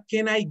 What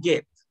can I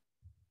get?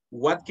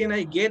 What can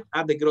I get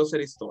at the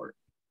grocery store?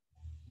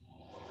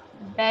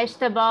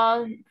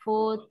 Vegetable,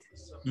 food,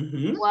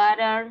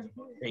 water.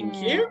 Thank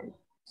you.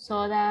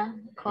 Soda,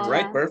 cola. All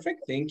right,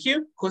 perfect. Thank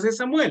you. Jose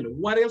Samuel,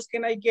 what else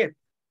can I get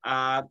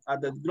at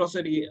the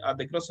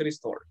grocery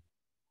store?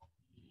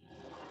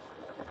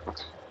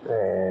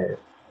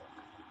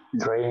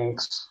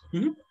 Drinks,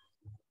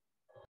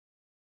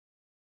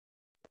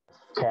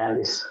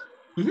 candies.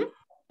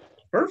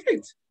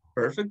 Perfect.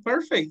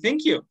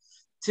 Thank you.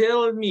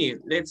 Tell me,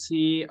 let's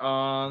see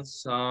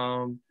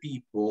some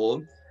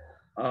people.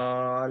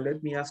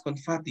 Let me ask on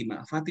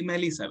Fatima. Fatima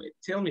Elizabeth.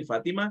 Tell me,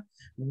 Fatima,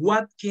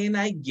 what can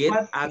I get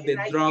at the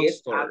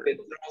drugstore?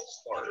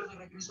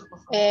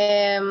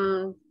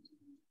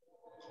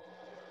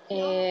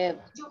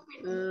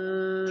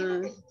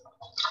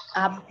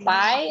 A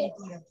pie,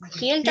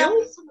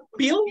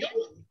 pill,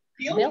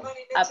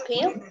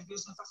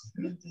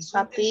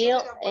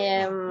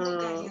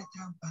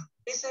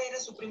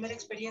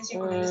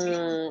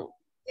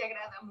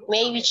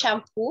 maybe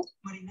shampoo,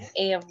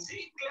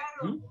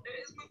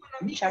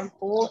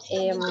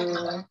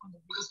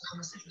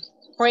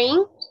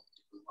 cream,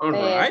 All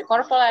right.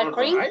 corporal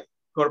cream,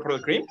 Corporal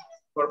cream.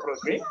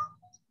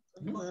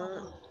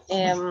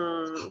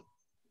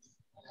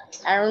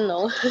 I don't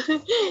know.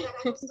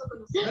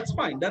 That's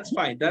fine. That's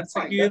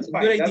a good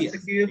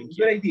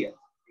idea.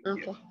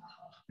 Okay.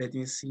 Let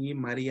me see,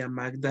 Maria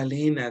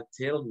Magdalena,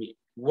 tell me,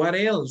 what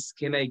else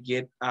can I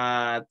get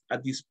at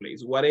this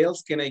place? What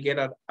else can I get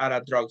at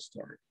a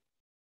drugstore?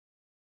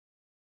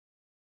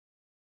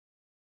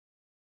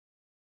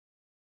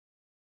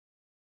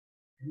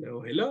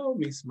 Hello,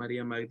 Miss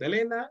Maria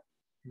Magdalena.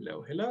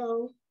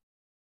 Hello.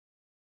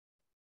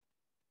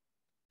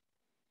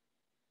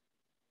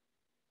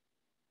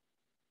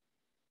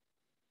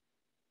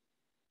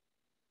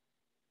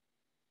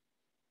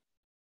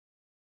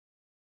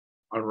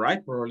 All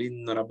right, probably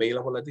not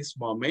available at this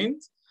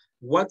moment.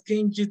 What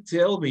can you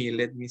tell me?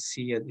 Let me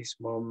see at this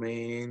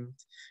moment.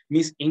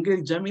 Miss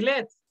Ingrid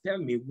Jamilet, tell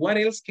me, what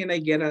else can I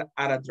get at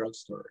a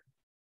drugstore?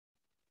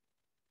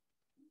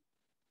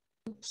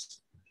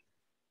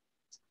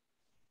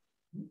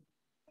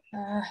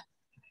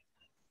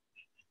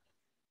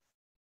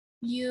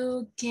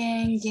 You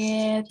can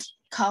get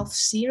cough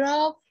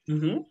syrup,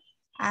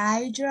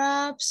 eye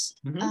drops,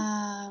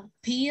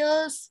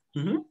 pills,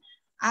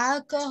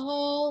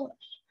 alcohol,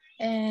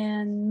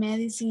 and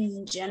medicine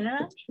in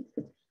general.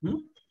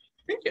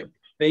 Thank you.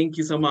 Thank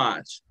you so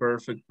much.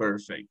 Perfect,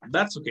 perfect.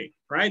 That's okay,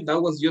 right?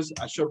 That was just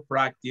a short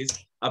practice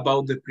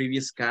about the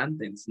previous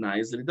contents.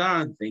 Nicely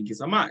done. Thank you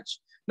so much.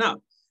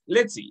 Now,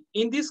 let's see.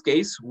 In this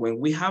case, when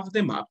we have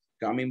the map,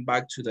 coming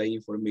back to the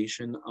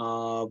information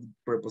of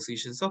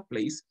prepositions of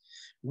place,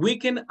 we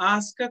can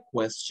ask a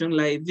question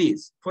like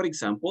this. For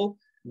example,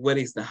 where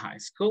is the high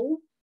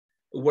school?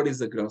 What is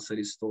the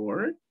grocery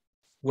store?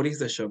 What is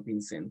the shopping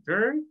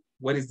center?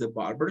 What is the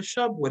barber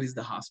shop? What is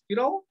the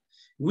hospital?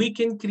 We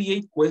can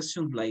create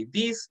questions like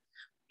this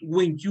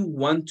when you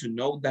want to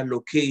know the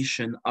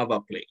location of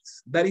a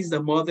place. That is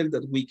the model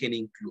that we can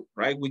include,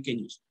 right? We can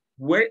use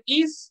where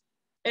is,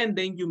 and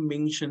then you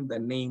mention the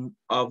name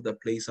of the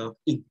place of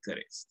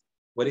interest.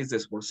 What is the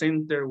sports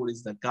center? What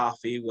is the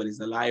cafe? What is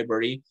the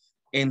library?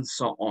 And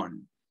so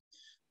on.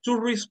 To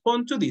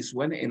respond to this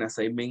one, and as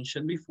I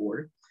mentioned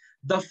before,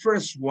 the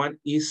first one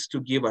is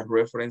to give a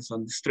reference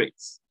on the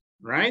streets,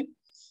 right?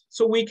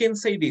 So we can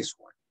say this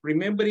one.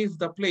 Remember, if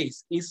the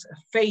place is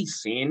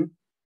facing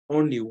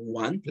only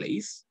one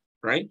place,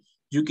 right?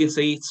 You can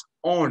say it's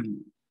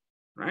on,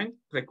 right?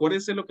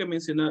 Recuérdense lo que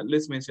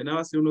les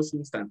mencionaba hace unos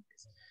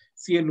instantes.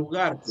 Si el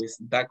lugar pues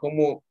da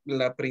como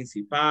la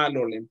principal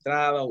o la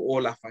entrada o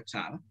la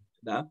fachada,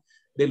 ¿verdad?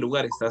 Del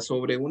lugar está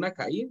sobre una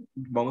calle,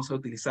 vamos a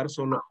utilizar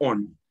solo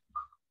on.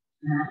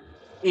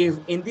 If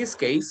in this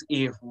case,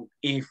 if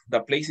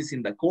the place is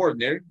in the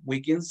corner, we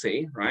can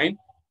say, right,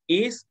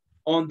 is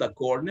on the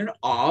corner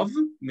of,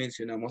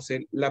 mencionamos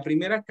la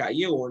primera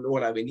calle o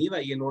la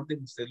avenida y el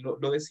orden usted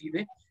lo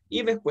decide,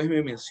 y después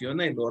me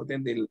menciona el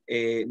orden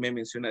me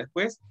menciona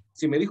después,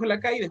 si me dijo la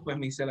calle, después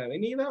me dice la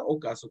avenida, o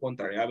caso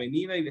contrario,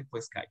 avenida y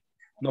después calle.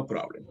 No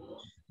problem.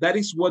 That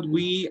is what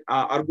we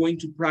are going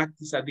to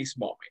practice at this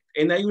moment.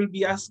 And I will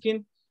be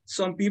asking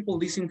some people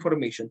this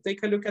information.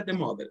 Take a look at the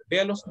model.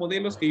 Vea los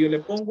modelos que yo le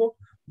pongo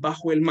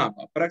bajo el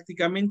mapa.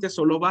 Prácticamente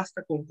solo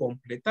basta con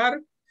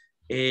completar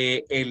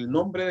el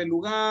nombre del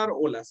lugar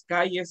o las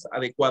calles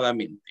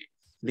adecuadamente.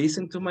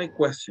 Listen to my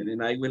question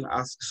and I will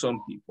ask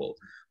some people.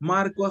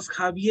 Marcos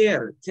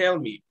Javier, tell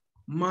me.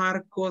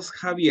 Marcos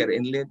Javier,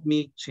 and let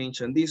me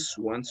change on this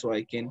one so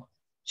I can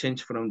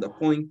change from the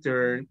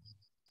pointer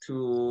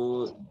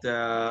to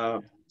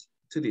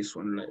this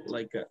one,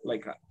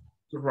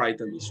 to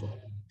write on this one.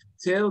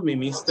 Tell me,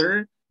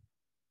 mister.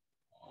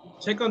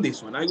 Check on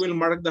this one. I will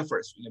mark the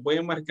first one. Le voy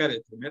a marcar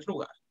el primer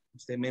lugar.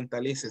 Usted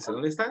mentalícese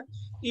dónde está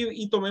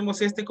y tomemos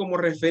este como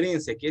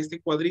referencia, que este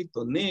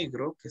cuadrito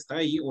negro que está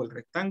ahí o el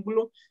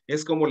rectángulo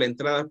es como la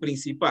entrada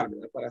principal,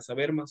 ¿verdad? Para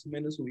saber más o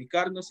menos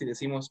ubicarnos si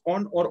decimos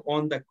on or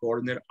on the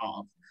corner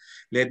of.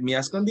 Let me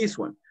ask on this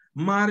one.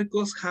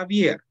 Marcos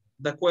Javier,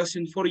 the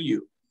question for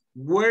you.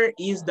 Where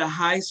is the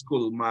high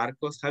school,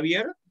 Marcos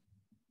Javier?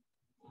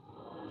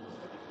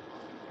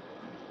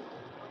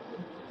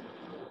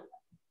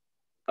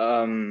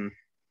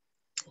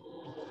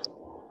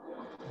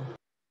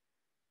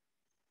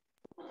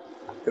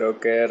 Creo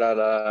que era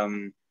la...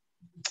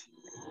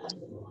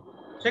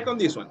 Check on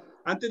this one.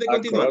 Antes de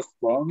continuar,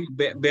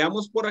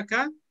 veamos por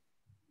acá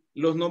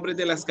los nombres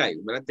de las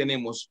calles, ¿verdad?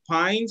 Tenemos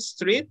Pine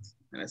Street,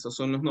 esos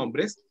son los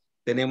nombres.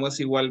 Tenemos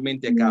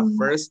igualmente acá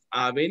First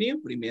Avenue,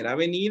 primera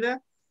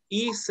avenida,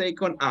 y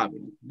Second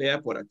Avenue.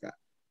 Vea por acá.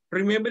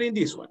 Remembering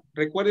this one.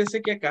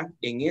 Recuérdense que acá,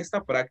 en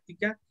esta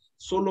práctica,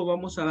 solo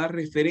vamos a dar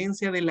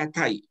referencia de la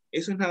calle.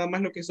 Eso es nada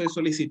más lo que estoy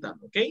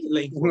solicitando, ¿ok?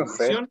 La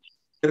información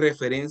de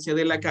referencia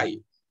de la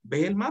calle.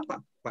 Ve el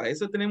mapa. Para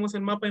eso tenemos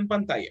el mapa en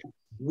pantalla.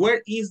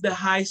 Where is the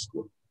high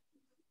school?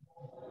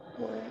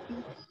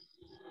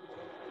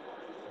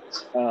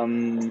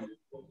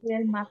 Ve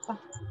el mapa.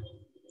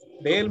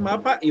 Ve el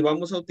mapa y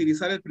vamos a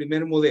utilizar el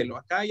primer modelo.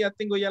 Acá ya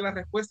tengo ya la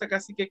respuesta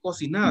casi que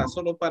cocinada,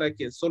 solo para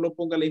que solo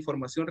ponga la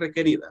información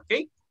requerida, ¿ok?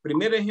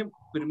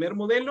 Primer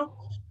modelo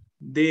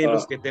de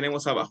los que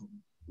tenemos abajo.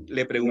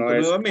 Le pregunto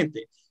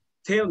nuevamente.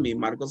 Tell me,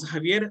 Marcos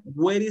Javier,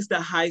 where is the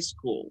high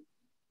school?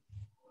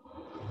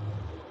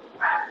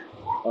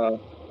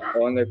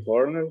 On the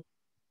corner.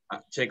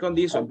 Check on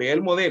this one. Ve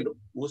el modelo.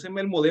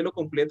 Úseme el modelo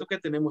completo que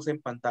tenemos en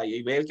pantalla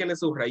y ve el que le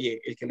subrayé,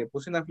 el que le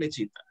puse una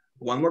flechita.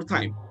 One more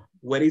time.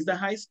 Where is the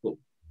high school?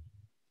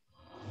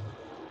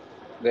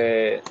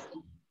 No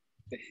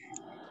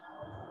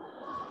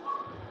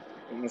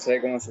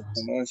sé cómo se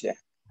pronuncia.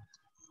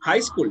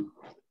 High school.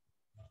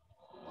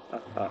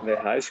 The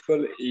high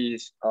school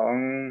is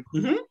on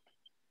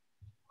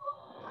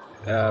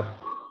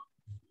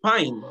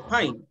Pine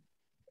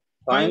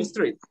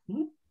Street.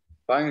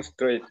 Pine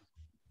Street.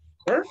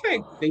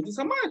 Perfect. Thank you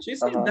so much.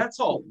 That's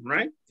all,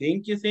 right?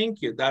 Thank you.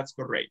 That's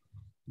correct.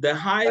 The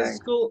high Pine.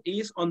 school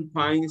is on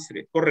Pine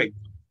Street.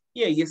 Correcto.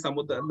 Y ahí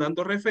estamos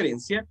dando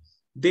referencia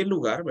del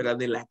lugar, ¿verdad?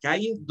 De la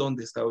calle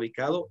donde está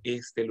ubicado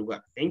este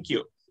lugar. Thank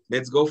you.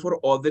 Let's go for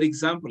other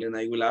example and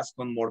I will ask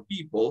on more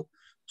people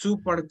to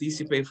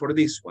participate for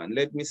this one.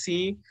 Let me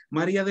see.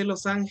 María de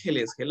Los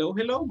Ángeles. Hello,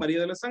 hello. María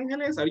de Los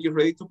Ángeles. Are you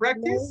ready to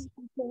practice?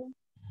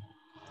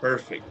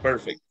 Perfect,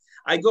 perfect.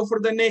 I go for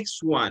the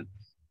next one.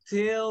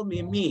 Tell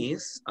me,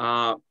 miss,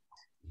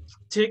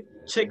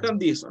 check on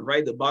this one,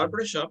 right? The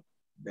barbershop.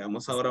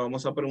 Veamos ahora,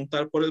 vamos a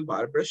preguntar por el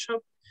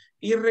barbershop.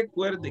 Y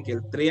recuerde que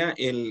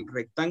el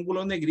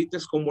rectángulo negrito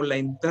es como la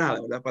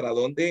entrada, ¿verdad? Para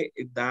donde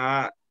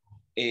da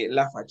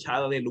la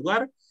fachada del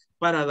lugar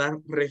para dar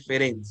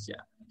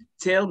referencia.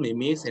 Tell me,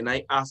 miss, and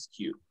I ask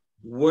you,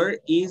 where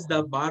is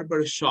the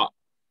barber shop?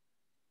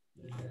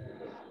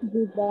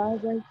 The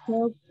barber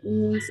shop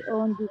is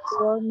on the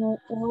corner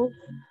of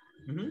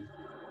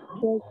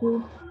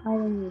Second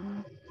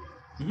Avenue.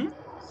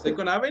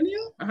 Second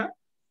Avenue?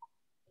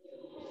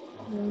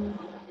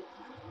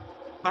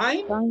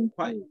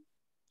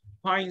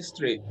 Pine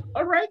Street.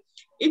 All right.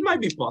 It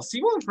might be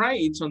possible, right?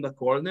 It's on the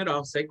corner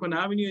of Second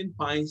Avenue and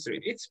Pine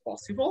Street. It's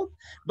possible.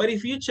 But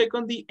if you check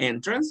on the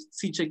entrance,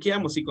 si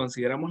chequeamos y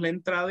consideramos la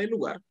entrada del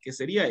lugar, que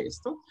sería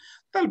esto,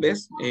 tal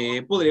vez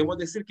podríamos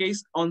decir que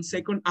es on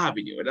Second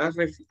Avenue, ¿verdad?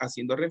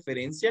 Haciendo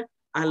referencia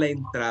a la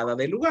entrada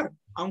del lugar.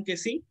 Aunque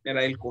sí,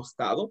 era el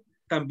costado,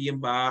 también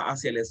va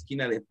hacia la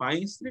esquina de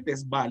Pine Street,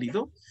 es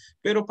válido,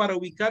 pero para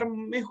ubicar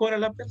mejor a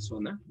la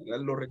persona,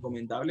 ¿verdad? Lo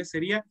recomendable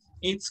sería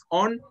it's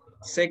on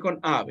Second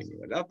Avenue,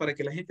 ¿verdad? Para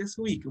que la gente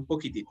se ubique un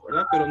poquitito,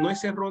 ¿verdad? Pero no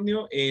es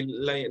erróneo,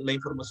 la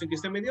información que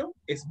usted me dio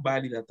es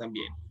válida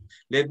también.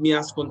 Let me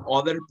ask one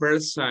other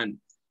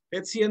person.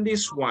 Let's see on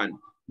this one.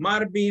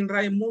 Marvin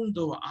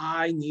Raimundo,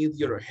 I need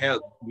your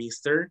help,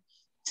 mister.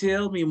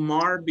 Tell me,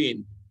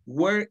 Marvin,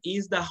 where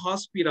is the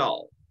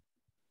hospital?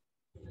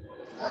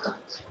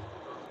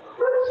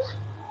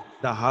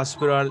 The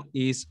hospital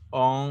is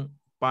on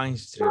Pine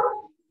Street.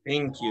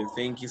 Thank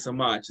you so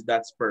much.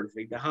 That's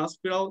perfect. The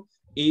hospital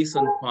is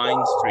on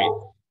Pine Street.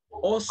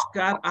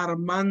 Oscar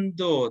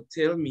Armando,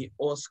 tell me,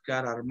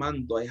 Oscar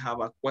Armando, I have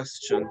a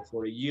question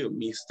for you,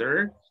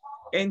 mister.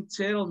 And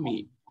tell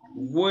me,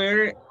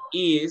 where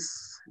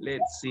is,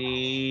 let's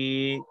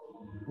see,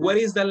 where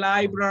is the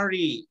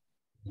library?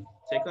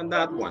 Check on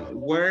that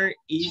one. Where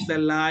is the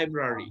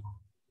library?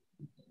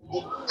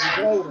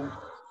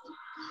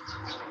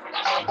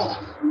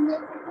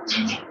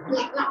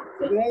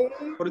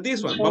 For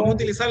this one, vamos a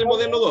utilizar el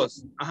modelo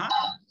 2. Ajá.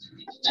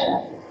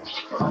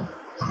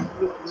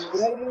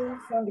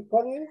 On the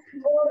corner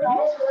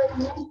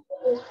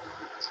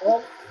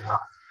of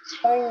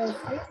Pine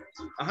Street.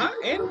 Ajá,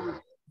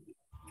 and?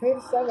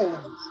 First Avenue.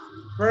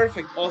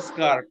 Perfect,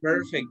 Oscar,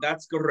 perfect,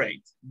 that's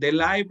correct. The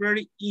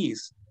library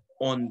is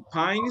on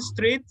Pine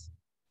Street,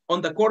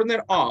 on the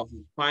corner of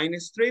Pine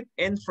Street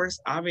and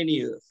First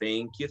Avenue.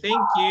 Thank you,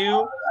 thank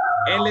you.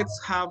 And let's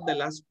have the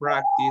last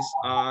practice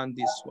on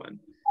this one.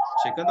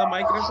 Check on the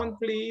microphone,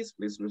 please,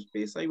 please, please,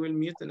 please. I will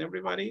mute and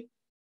everybody.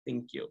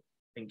 Thank you,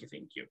 thank you,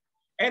 thank you.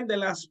 And the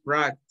last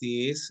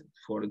practice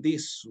for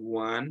this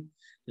one,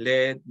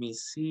 let me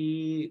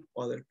see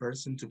other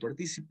person to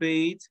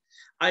participate.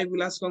 I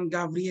will ask on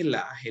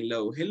Gabriela.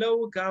 Hello,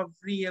 hello,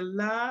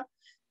 Gabriela.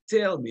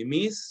 Tell me,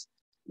 miss,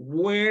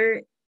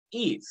 where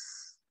is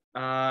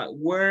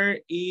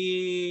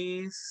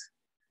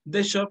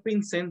the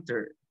shopping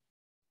center?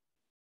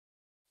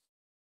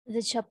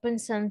 The shopping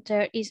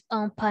center is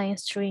on Pine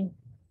Street.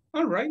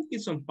 All right,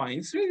 it's on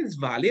Pine Street, it's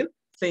valid.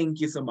 Thank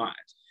you so much.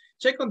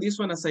 Check on this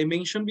one, as I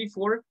mentioned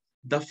before,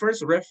 the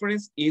first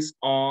reference is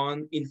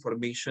on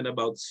information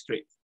about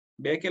street.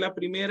 Vea que la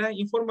primera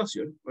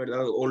información,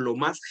 ¿verdad? O lo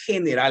más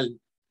general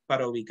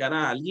para ubicar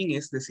a alguien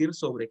es decir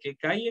sobre qué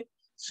calle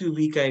se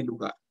ubica el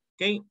lugar,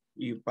 ¿ok?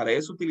 Y para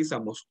eso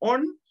utilizamos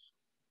on,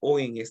 o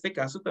en este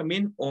caso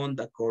también on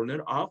the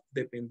corner of,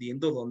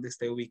 dependiendo dónde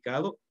esté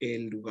ubicado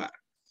el lugar.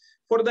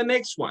 For the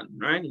next one,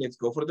 right? Let's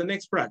go for the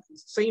next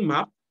practice. Same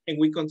map, and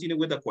we continue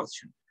with the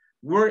question.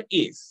 Where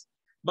is?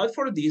 But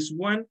for this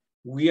one,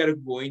 we are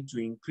going to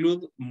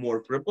include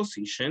more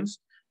prepositions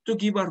to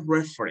give a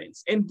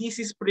reference. And this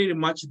is pretty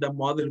much the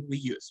model we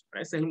use.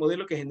 Right? Este es el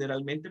modelo que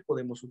generalmente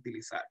podemos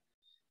utilizar.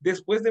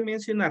 Después de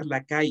mencionar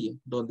la calle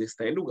donde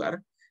está el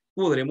lugar,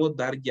 podremos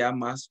dar ya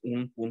más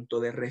un punto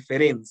de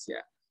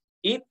referencia.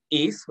 It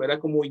is, ¿verdad?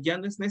 Como ya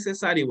no es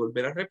necesario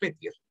volver a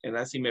repetir,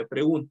 ¿verdad? Si me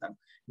preguntan,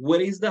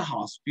 where is the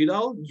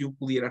hospital? Yo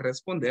pudiera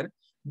responder,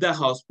 the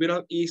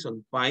hospital is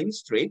on Pine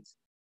Street.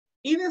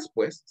 Y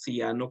después, si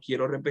ya no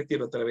quiero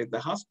repetir otra vez the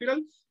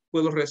hospital,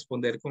 puedo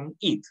responder con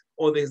it.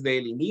 O desde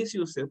el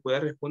inicio usted puede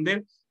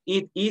responder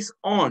it is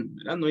on,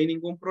 ¿verdad? No hay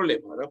ningún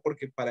problema, ¿verdad?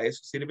 Porque para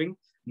eso sirven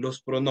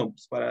los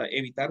pronombres, para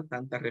evitar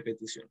tanta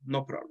repetición.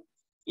 No problem.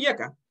 Y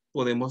acá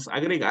podemos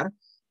agregar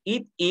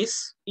it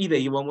is, y de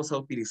ahí vamos a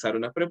utilizar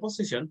una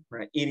preposición,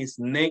 right? It is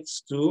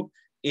next to,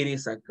 it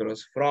is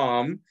across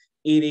from,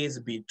 it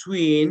is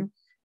between,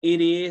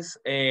 it is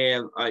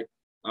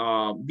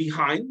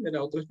behind,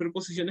 ¿verdad? Otras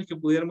preposiciones que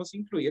pudiéramos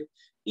incluir.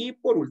 Y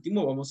por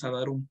último, vamos a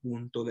dar un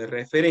punto de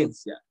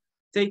referencia.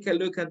 Take a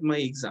look at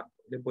my example.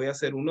 Les voy a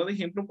hacer uno de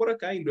ejemplo por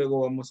acá y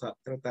luego vamos a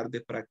tratar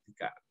de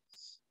practicar.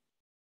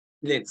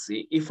 Let's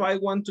see. If I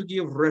want to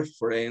give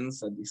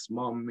reference at this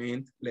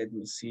moment, let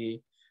me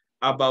see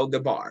about the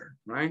bar,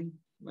 right?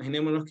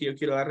 Imaginémonos que yo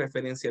quiero dar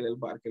referencia del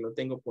bar, que lo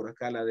tengo por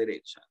acá a la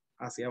derecha,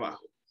 hacia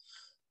abajo.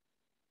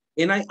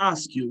 And I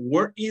ask you,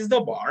 where is the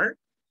bar?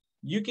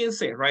 You can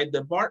say, right,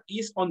 the bar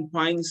is on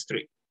Pine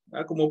Street.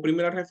 ¿Verdad? Como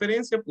primera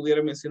referencia,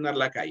 pudiera mencionar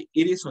la calle.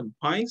 It is on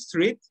Pine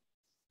Street.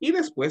 Y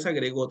después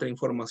agrego otra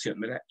información,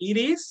 ¿verdad? It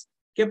is,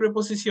 ¿qué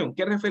preposición?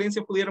 ¿Qué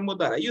referencia pudiéramos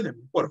dar?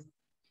 Ayúdenme, por favor.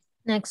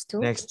 Next to.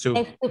 Next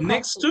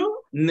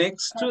to.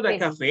 Next to the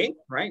cafe,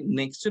 right?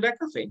 Next to the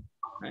cafe,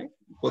 right?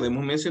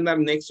 Podemos mencionar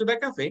next to the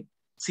cafe.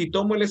 Si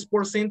tomo el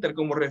Sports Center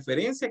como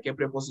referencia, ¿qué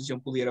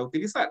preposición pudiera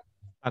utilizar?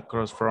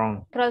 Across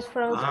from.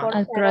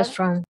 Across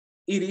from.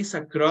 It is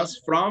across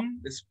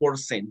from the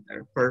Sports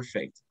Center.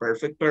 Perfect,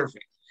 perfect,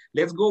 perfect.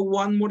 Let's go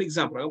one more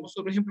example. Hagamos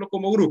otro ejemplo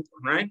como grupo,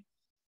 right?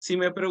 Si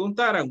me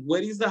preguntaran,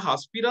 where is the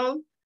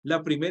hospital?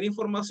 La primera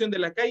información de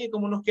la calle,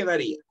 ¿cómo nos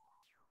quedaría?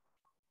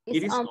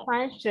 It's on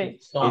Pine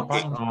Street.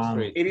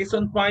 It is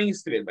on Pine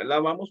Street,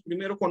 ¿verdad? Vamos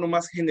primero con lo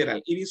más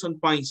general. It is on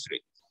Pine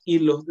Street. Y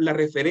la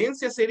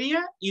referencia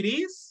sería, it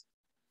is...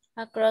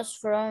 Across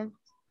from.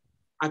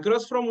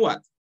 Across from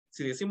what?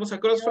 Si decimos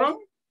across from...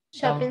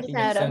 Shopping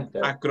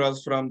center.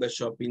 Across from the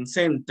shopping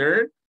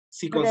center.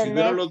 Si To the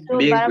considero next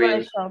los... to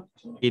barber shop.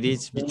 It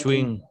is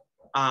between.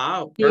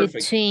 Ah,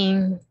 perfect.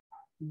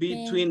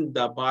 Between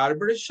the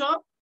barber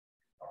shop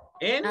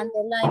and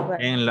the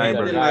library. And the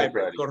library.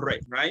 library.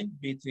 Correct, right?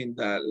 Between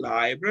the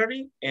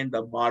library and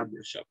the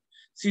barber shop.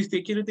 Si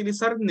usted quiere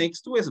utilizar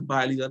next to, es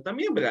válida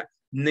también, ¿verdad?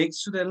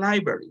 Next to the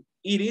library.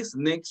 It is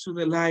next to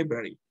the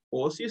library.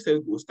 O si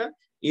usted gusta,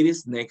 it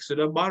is next to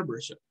the barber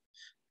shop.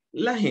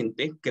 La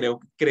gente,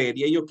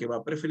 creería yo que va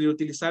a preferir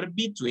utilizar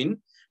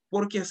between,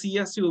 porque así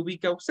ya se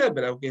ubica usted,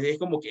 ¿verdad? Porque es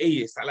como que,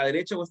 hey, ¿está a la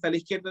derecha o está a la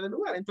izquierda del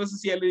lugar? Entonces,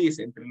 si ya le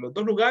dice entre los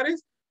dos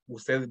lugares,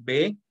 usted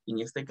ve, en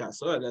este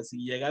caso, ¿verdad? Si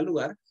llega al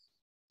lugar,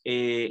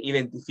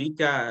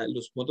 identifica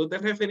los puntos de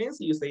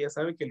referencia y usted ya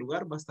sabe que el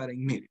lugar va a estar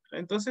en medio, ¿verdad?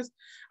 Entonces,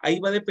 ahí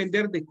va a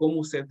depender de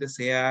cómo usted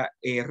desea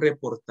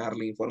reportar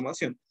la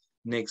información.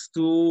 Next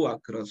to,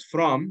 across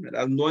from,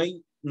 ¿verdad? No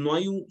hay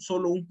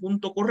solo un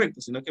punto correcto,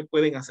 sino que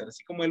pueden hacer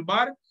así como el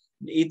bar,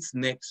 it's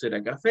next to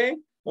the cafe,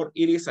 or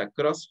it is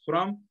across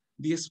from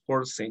the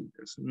sports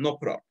centers. No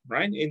problem,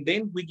 right? And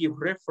then we give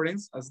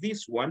reference as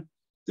this one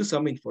to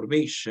some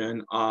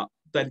information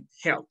that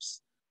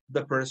helps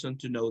the person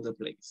to know the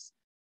place.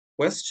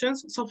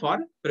 Questions so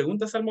far?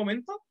 ¿Preguntas al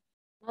momento?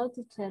 No,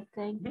 teacher,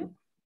 thank you.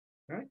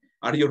 Right.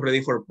 Are you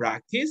ready for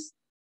practice?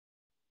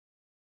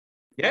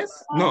 Yes?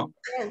 No?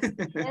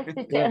 Yes,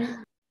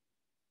 teacher.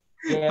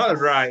 All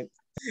right.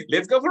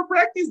 Let's go for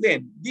practice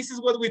then. This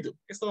is what we do.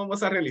 Esto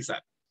vamos a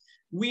realizar.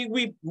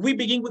 We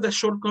begin with a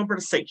short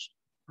conversation,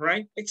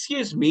 right?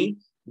 Excuse me,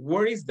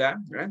 where is that?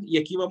 Right? Y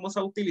aquí vamos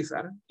a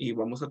utilizar y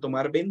vamos a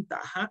tomar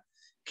ventaja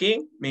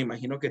que me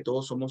imagino que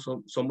todos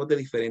somos de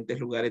diferentes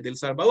lugares del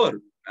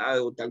Salvador.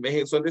 O tal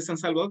vez son de San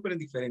Salvador, pero en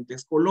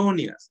diferentes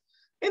colonias.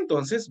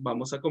 Entonces,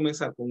 vamos a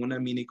comenzar con una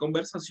mini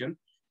conversación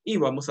y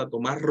vamos a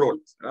tomar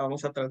roles.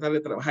 Vamos a tratar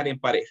de trabajar en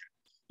pareja.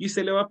 Y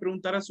usted le va a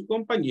preguntar a su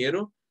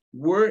compañero,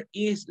 where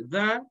is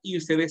the, y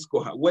usted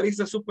escoja, where is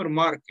the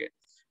supermarket,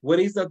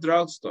 where is the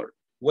drugstore,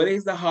 where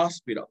is the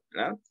hospital,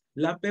 ¿verdad?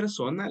 La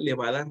persona le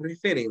va a dar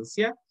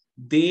referencia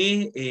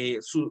de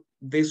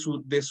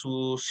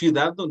su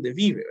ciudad donde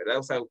vive, ¿verdad?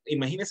 O sea,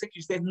 imagínese que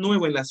usted es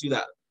nuevo en la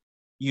ciudad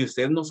y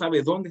usted no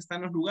sabe dónde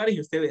están los lugares y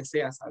usted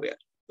desea saber.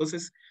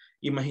 Entonces,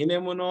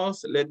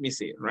 imaginémonos, let me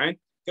see, right?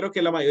 Creo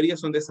que la mayoría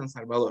son de San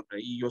Salvador,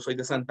 ¿right? Y yo soy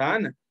de Santa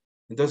Ana.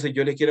 Entonces,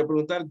 yo le quiero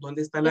preguntar,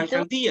 ¿dónde está la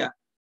alcaldía?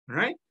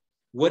 Right?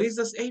 What is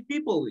the, hey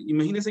people,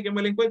 imagínese que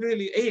me lo encuentre y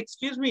le digo, hey,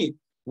 excuse me,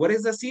 what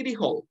is the city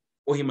hall?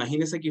 O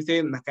imagínese que usted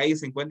en la calle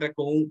se encuentra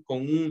con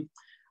un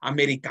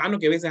americano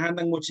que a veces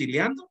andan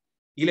mochileando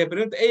y le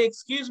pregunta, hey,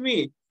 excuse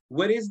me,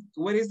 where is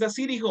the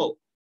city hall?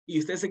 Y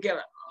usted se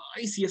queda,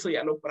 ay, si eso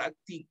ya lo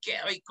practiqué,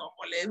 y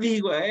cómo le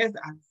digo a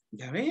esta.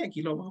 Ya ve,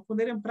 aquí lo vamos a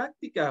poner en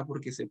práctica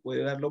porque se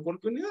puede dar la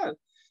oportunidad.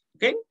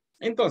 ¿Ok?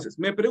 Entonces,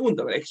 me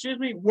pregunta, excuse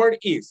me, where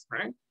is,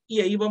 right?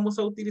 Y ahí vamos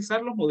a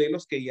utilizar los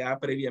modelos que ya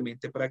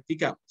previamente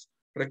practicamos.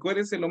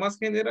 Recuérdense lo más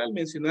general,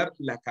 mencionar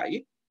la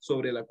calle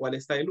sobre la cual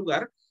está el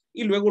lugar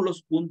y luego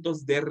los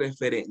puntos de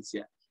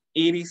referencia.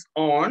 It is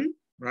on,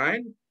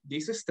 right?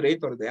 This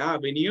street or the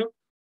avenue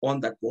on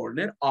the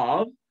corner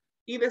of.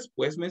 Y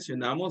después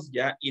mencionamos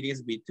ya it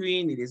is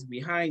between, it is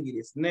behind, it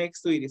is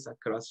next to, it is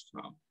across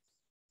from.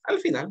 Al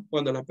final,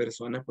 cuando la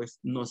persona pues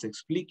nos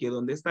explique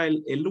dónde está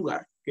el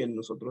lugar, que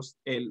nosotros,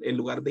 el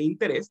lugar de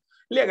interés,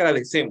 le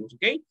agradecemos,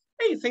 ¿ok?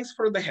 Hey, thanks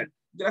for the help.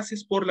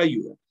 Gracias por la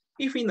ayuda.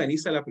 Y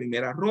finaliza la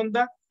primera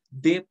ronda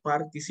de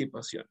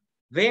participación.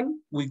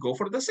 Then we go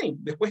for the same.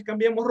 Después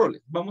cambiamos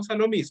roles. Vamos a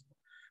lo mismo.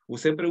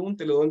 Usted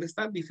pregúntele dónde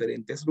están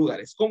diferentes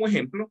lugares. Como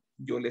ejemplo,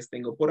 yo les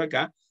tengo por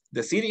acá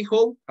The City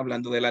Hall,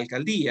 hablando de la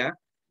alcaldía,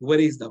 Where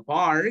is the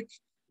park?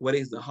 Where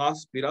is the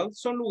hospital?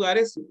 Son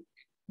lugares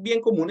bien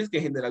comunes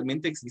que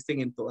generalmente existen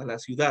en todas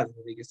las ciudades,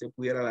 de que se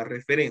pudiera dar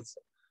referencia.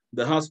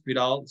 The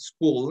hospital,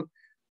 school,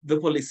 the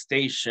police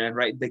station,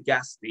 right? The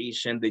gas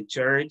station, the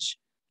church,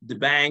 the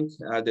bank,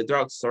 the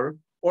drugstore,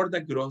 or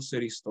the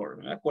grocery store.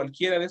 ¿Verdad?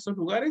 Cualquiera de esos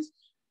lugares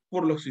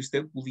por los que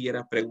usted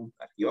pudiera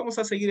preguntar. Y vamos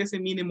a seguir ese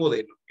mini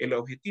modelo. El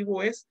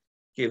objetivo es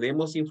que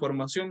demos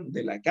información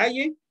de la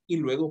calle y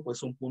luego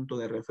pues un punto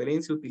de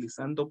referencia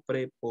utilizando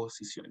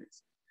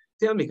preposiciones.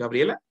 Tell me,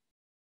 Gabriela.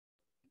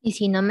 ¿Y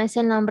si no me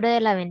sé el nombre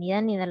de la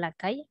avenida ni de la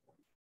calle?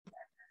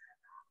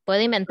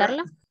 ¿Puedo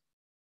inventarlo?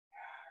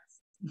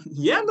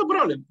 Yeah, no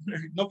problem.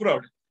 No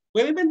problem.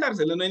 Puede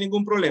inventárselo, no hay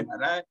ningún problema,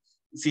 ¿verdad?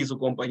 Si su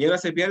compañera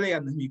se pierde, ya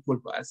no es mi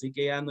culpa, así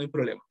que ya no hay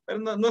problema. Pero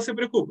no se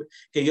preocupe,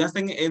 que yo hasta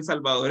en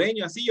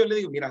salvadoreño, así yo le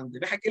digo, mira, donde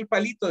ves aquel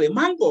palito de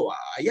mango,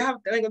 allá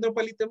te vas a encontrar un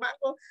palito de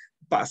mango,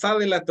 pasar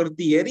de la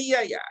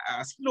tortillería, ya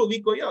así lo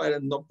ubico yo,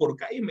 no por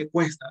calle me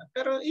cuesta,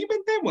 pero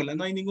inventémosla,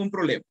 no hay ningún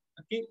problema.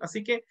 ¿Okay?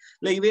 Así que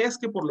la idea es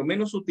que por lo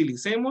menos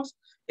utilicemos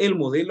el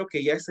modelo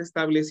que ya está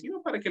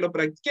establecido para que lo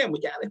practiquemos.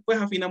 Ya después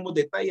afinamos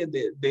detalles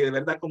de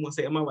verdad cómo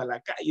se llamaba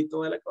la calle y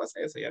toda la cosa,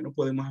 eso ya no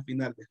podemos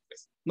afinar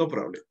después. No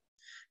problem.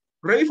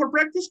 Ready for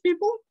practice,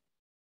 people?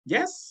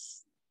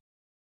 Yes?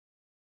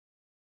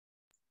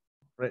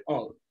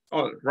 All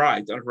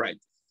right.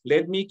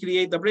 Let me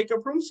create the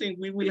breakout rooms and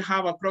we will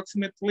have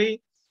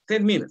approximately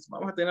 10 minutes.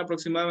 Vamos a tener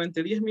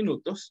aproximadamente 10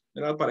 minutos,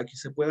 ¿verdad? Para que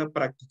se pueda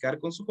practicar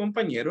con su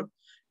compañero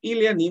y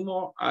le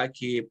animo a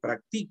que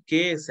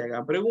practique, se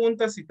haga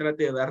preguntas y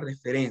trate de dar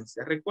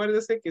referencias.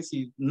 Recuérdese que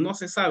si no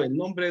se sabe el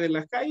nombre de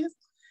las calles,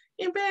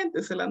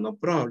 invéntesela, no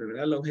problem,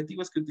 ¿verdad? El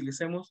objetivo es que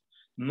utilicemos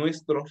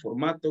nuestro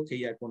formato que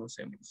ya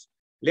conocemos.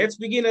 Let's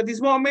begin at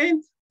this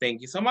moment. Thank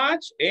you so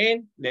much.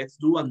 And let's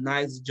do a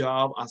nice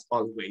job as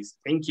always.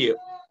 Thank you.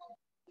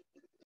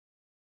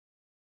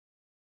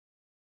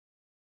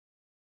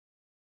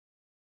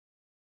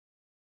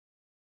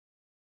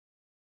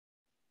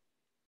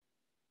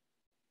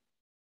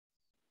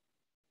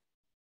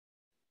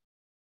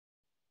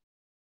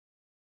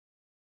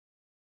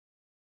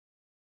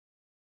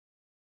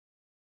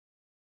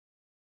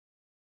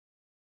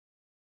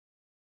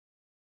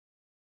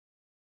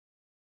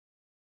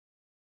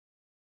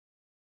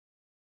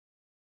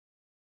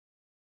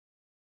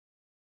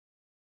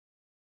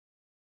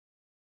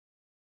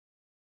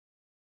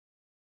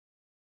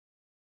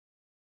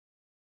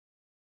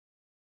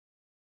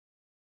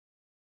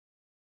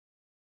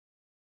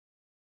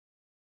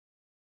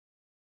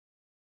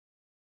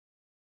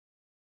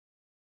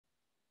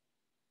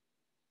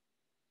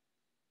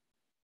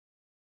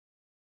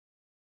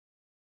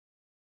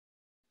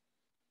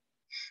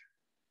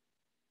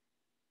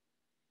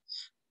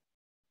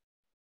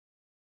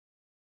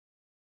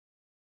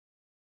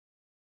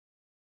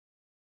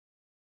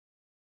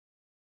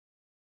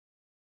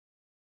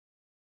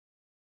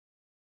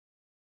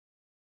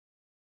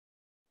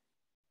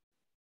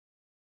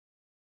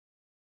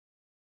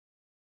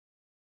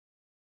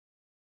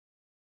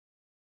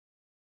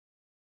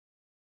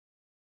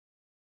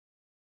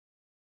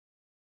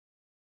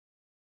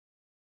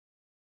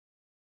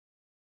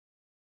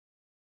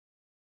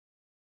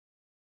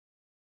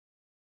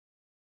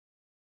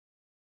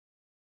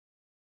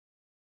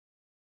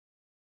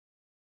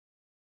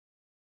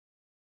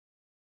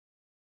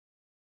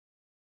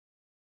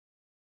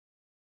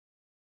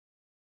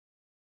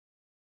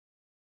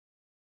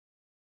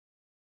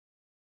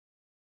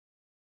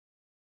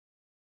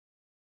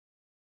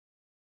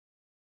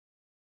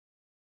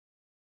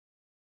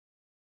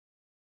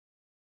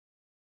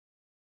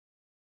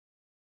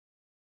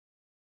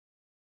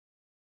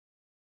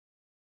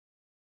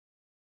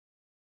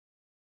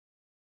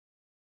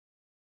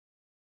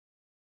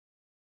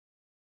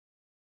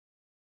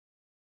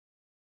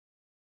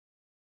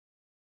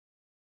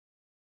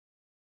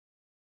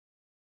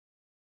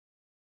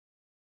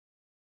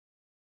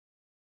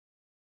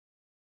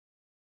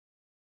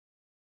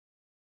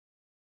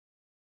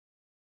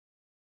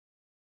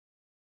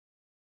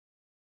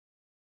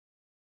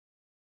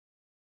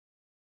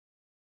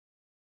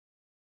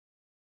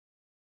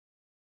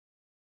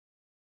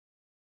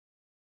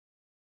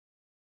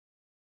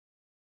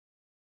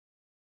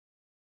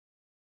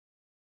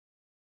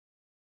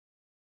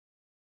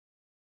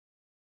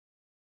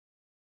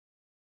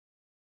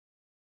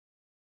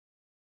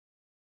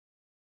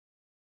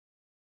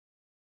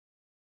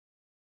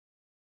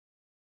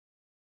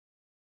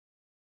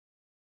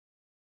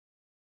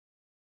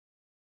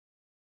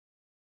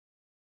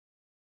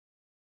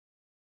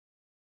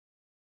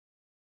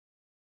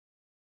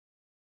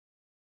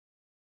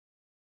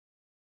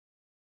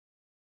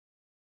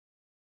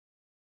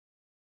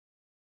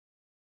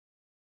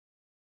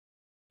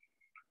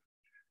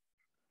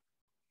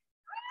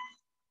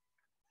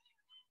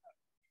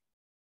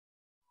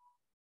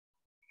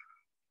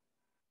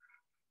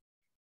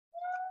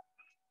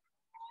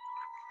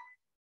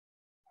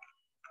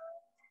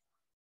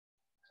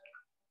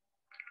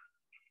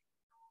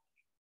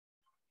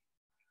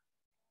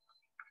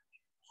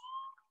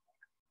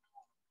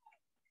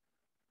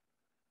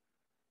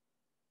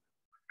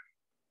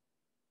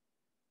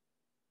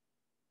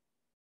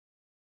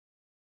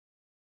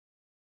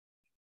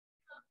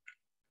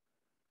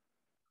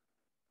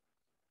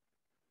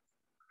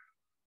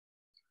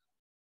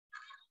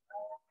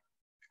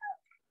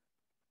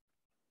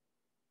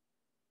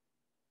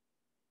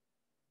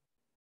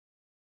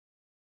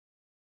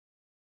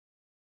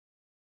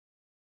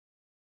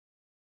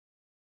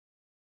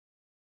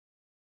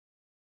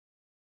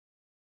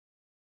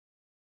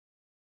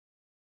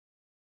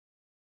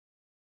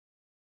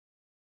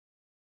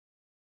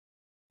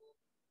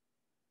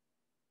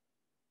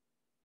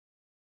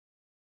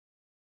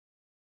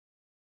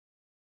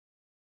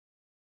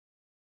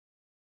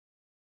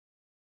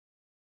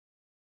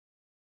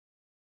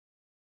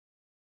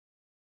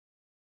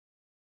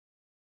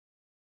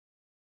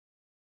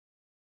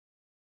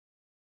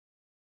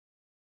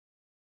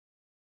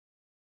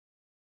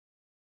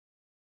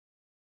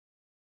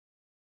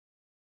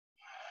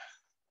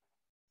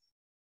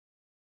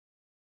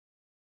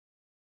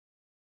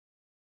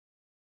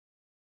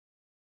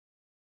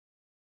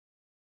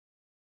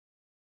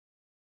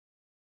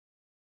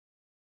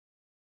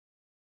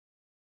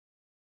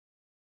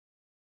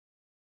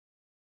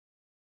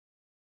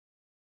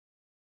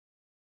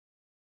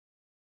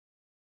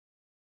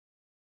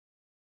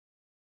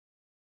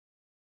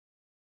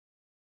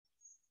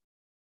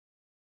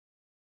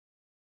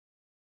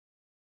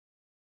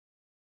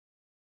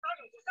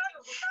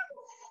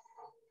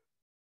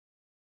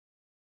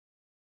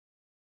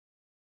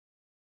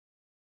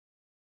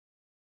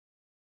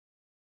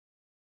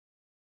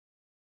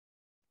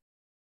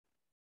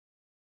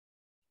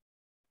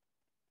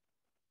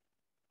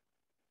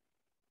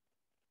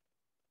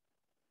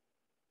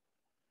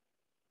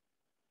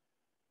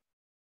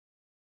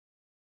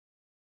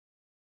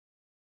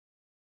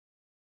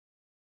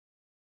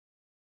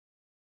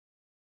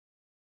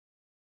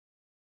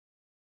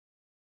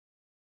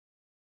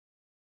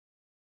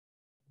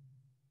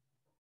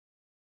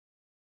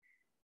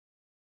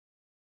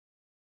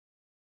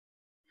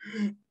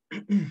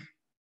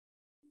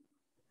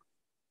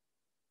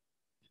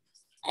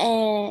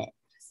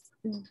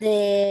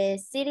 The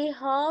city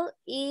hall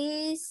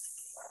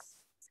is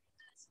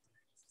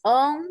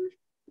on.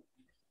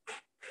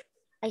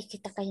 Ay, que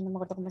está cayendo, no me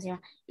acuerdo cómo se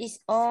llama.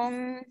 Is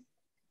on.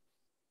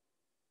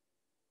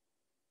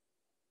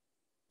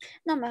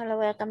 No, mejor lo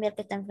voy a cambiar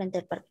que está enfrente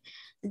del parque.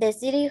 The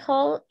city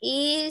hall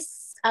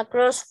is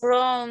across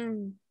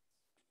from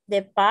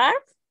the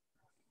park.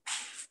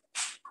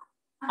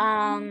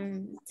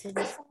 Se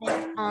dice,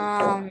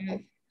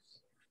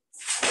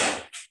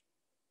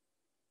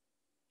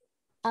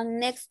 and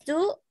next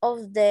to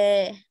of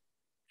the,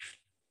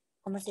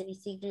 ¿cómo se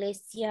dice?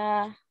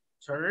 Iglesia.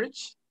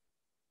 Church.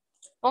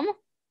 ¿Cómo?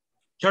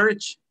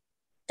 Church.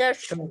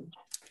 Church.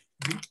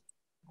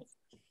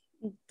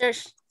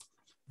 Church.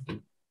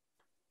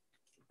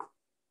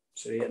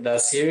 So the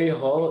city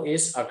hall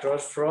is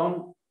across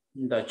from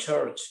the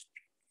church.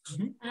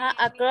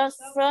 Across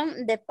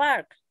from the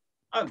park.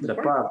 The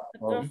park.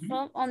 Across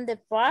from on the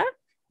park.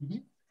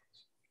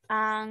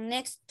 And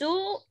next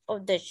to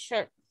of the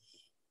church.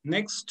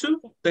 Next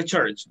to the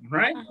church,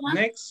 right?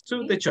 Next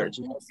to the church.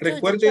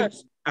 Recuerden,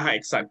 ajá,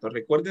 exacto.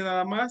 Recuerden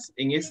nada más,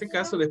 en este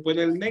caso, después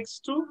del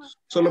next to,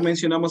 solo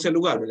mencionamos el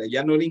lugar, ¿verdad?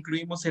 Ya no le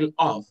incluimos el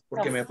of,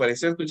 porque me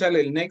pareció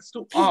escucharle el next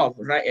to of,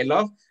 right? El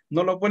of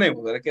no lo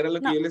ponemos, ¿verdad? Que era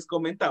lo que yo les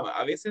comentaba.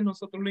 A veces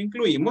nosotros lo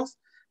incluimos,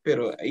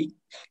 pero ahí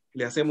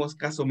le hacemos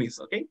caso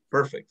omiso, ¿ok?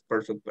 Perfect,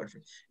 perfect,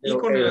 perfect. Y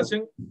con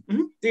relación,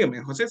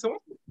 dígame, José, ¿sabes?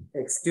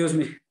 Excuse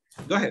me.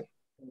 Go ahead.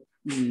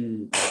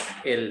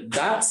 El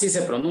da sí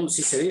se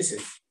pronuncia, sí se dice.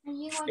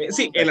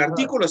 Sí, el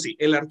artículo sí,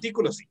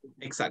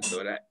 exacto,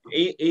 ¿verdad?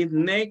 It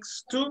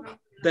next to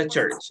the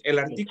church, el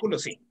artículo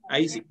sí,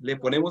 ahí sí, le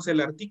ponemos el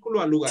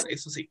artículo al lugar,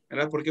 eso sí,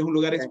 ¿verdad? Porque es un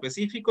lugar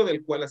específico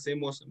del cual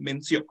hacemos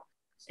mención.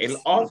 El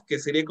of, que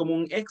sería como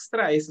un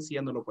extra, ese sí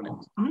ya no lo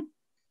ponemos.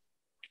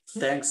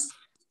 Thanks.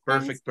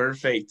 Perfect,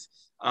 perfect.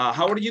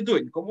 How are you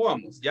doing? ¿Cómo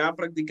vamos? ¿Ya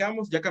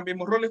practicamos? ¿Ya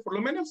cambiamos roles por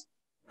lo menos?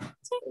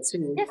 Sí.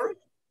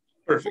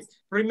 Perfect.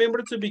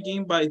 Remember to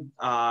begin by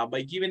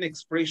giving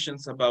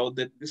expressions about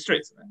the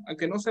streets.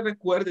 Aunque no se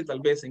recuerde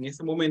tal vez en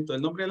este momento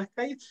el nombre de las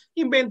calles,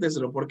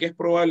 invénteselo porque es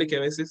probable que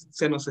a veces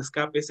se nos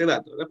escape ese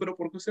dato, ¿verdad? Pero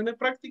por cuestión de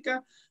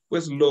práctica,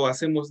 pues lo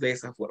hacemos de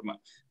esa forma.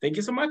 Thank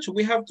you so much.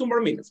 We have 2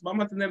 more minutes.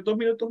 Vamos a tener 2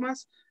 minutos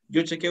más.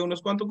 Yo chequeo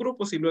unos cuantos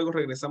grupos y luego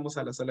regresamos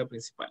a la sala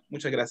principal.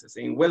 Muchas gracias.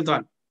 And well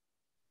done.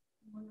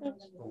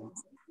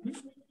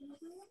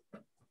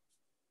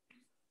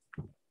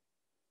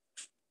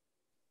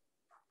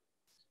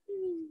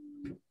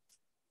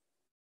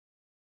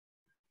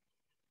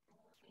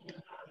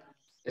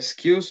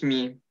 Excuse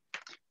me,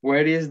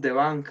 where is the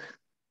bank?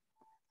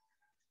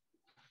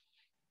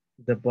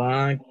 The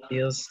bank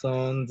is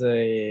on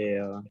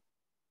the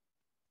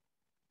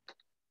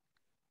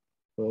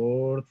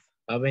 4th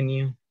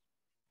Avenue.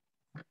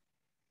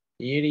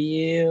 It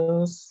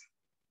is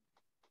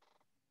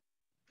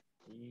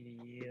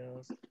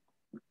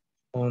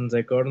on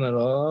the corner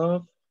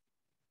of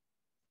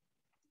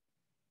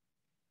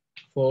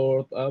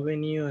 4th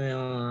Avenue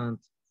and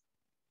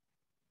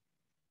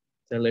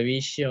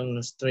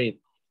Television Street.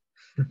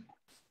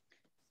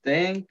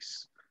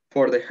 Thanks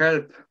for the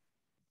help.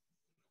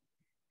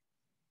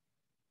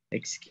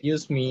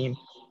 Excuse me,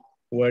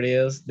 where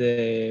is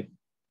the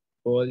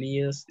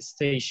police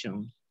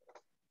station?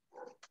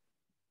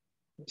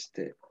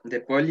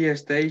 The police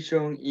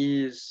station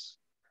is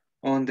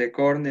on the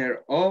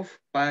corner of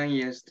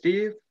Pine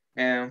Street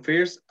and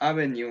First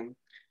Avenue.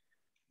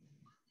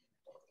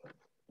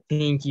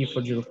 Thank you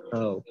for your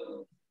help.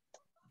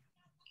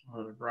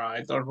 All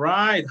right, all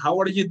right. How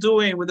are you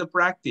doing with the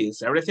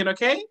practice? Everything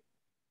okay?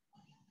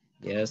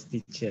 Yes,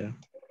 teacher.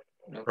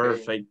 Okay.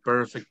 Perfect,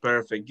 perfect,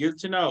 perfect. Good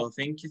to know.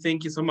 Thank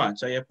you so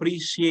much. I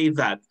appreciate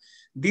that.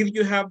 Did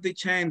you have the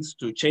chance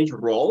to change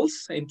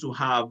roles and to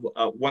have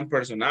one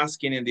person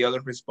asking and the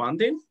other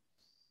responding?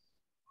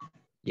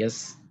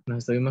 Yes,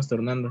 nos estuvimos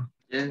turnando.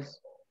 Yes.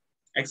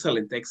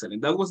 Excellent,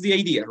 excellent. That was the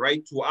idea,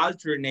 right? To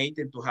alternate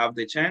and to have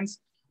the chance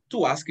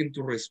to ask and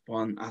to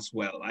respond as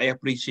well. I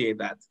appreciate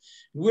that.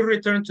 We'll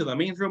return to the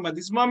main room at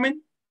this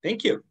moment.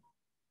 Thank you.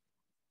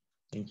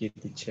 Thank you,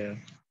 teacher.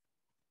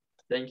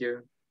 Thank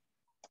you.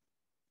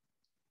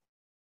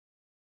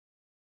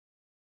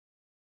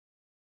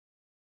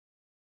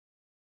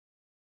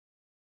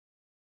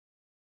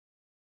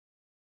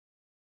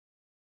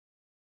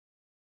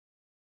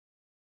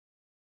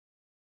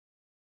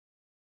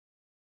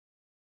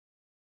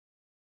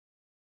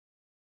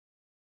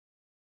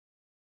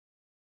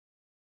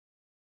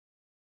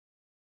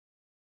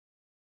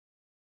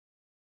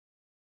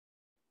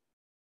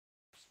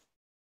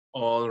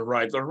 All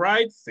right, all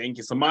right. Thank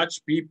you so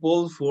much,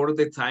 people, for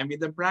the time in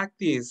the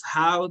practice.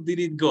 How did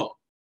it go?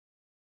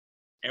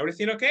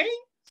 Everything okay?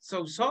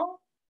 So?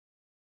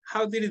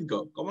 How did it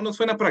go? ¿Cómo nos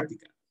fue la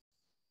práctica?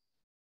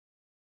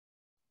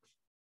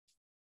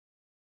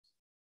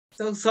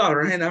 So,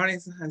 right? Ahora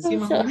es así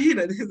más o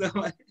menos de esa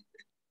manera.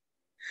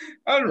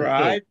 All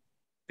right.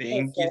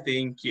 Thank you,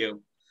 thank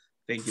you.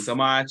 Thank you so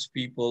much,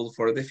 people,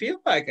 for the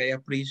feedback. I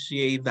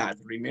appreciate that.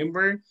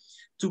 Remember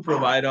to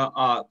provide,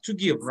 to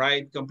give,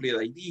 right, complete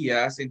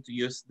ideas and to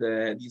use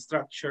the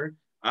structure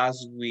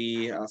as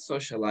we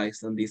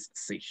socialize on this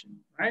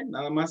session, right?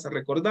 Nada más a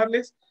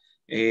recordarles,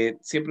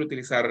 siempre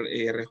utilizar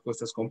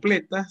respuestas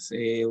completas,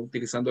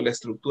 utilizando la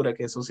estructura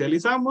que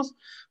socializamos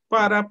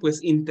para,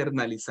 pues,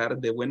 internalizar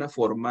de buena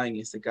forma, en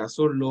este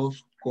caso,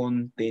 los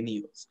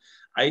contenidos.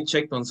 I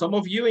checked on some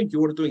of you and you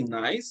were doing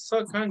nice,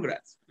 so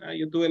congrats.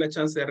 Yo tuve la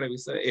chance de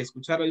revisar,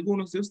 escuchar a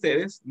algunos de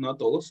ustedes, no a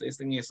todos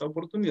en esta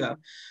oportunidad,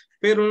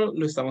 pero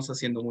lo estamos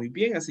haciendo muy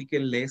bien, así que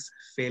les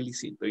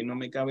felicito. Y no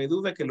me cabe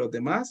duda que los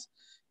demás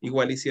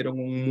igual hicieron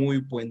un muy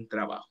buen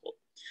trabajo.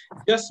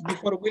 Just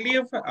before we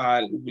leave,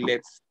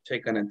 let's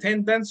check an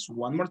attendance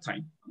one more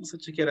time. Vamos a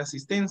chequear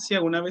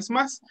asistencia una vez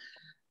más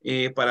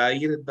para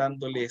ir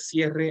dándole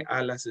cierre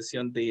a la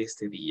sesión de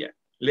este día.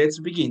 Let's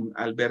begin.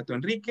 Alberto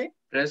Enrique.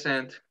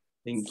 Present.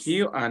 Thank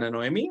you. Ana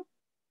Noemi.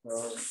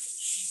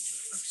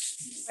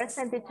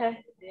 Present, teacher.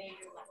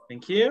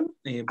 Thank you.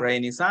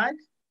 Brian Isaac.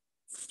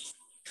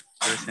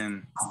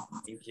 Present.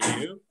 Thank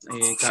you.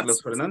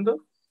 Carlos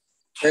Fernando.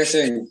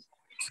 Present.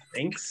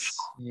 Thanks.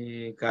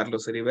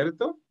 Carlos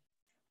Heriberto.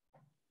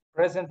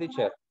 Present,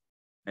 teacher.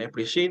 I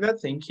appreciate that.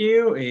 Thank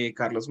you.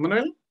 Carlos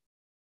Manuel.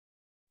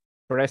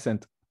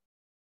 Present.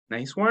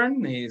 Nice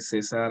one.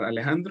 César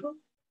Alejandro.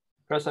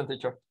 Present,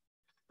 teacher.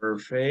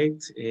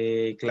 Perfect.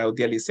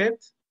 Claudia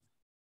Lisette.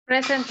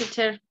 Present,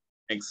 teacher.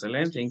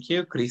 Excellent. Thank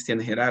you. Cristian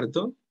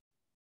Gerardo.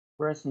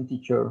 Present,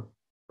 teacher.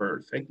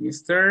 Perfect.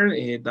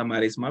 Mr.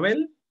 Damaris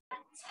Mabel.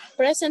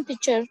 Present,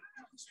 teacher.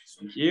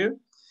 Thank you.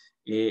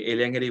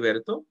 Elian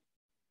Heriberto.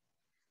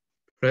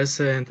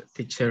 Present,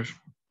 teacher.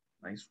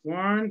 Nice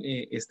one.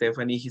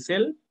 Stephanie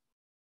Giselle.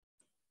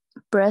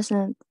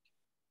 Present.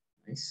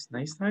 Nice,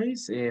 nice,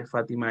 nice.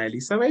 Fátima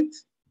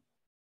Elizabeth.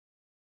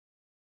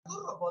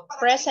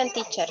 Present,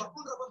 teacher.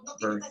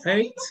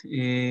 Perfect.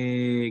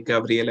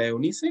 Gabriela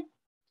Eunice.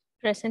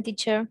 Present,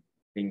 teacher.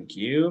 Thank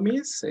you,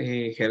 Miss.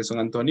 Gerson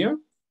Antonio.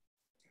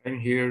 I'm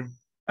here.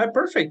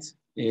 Perfect.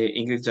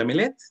 Ingrid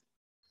Jamilet.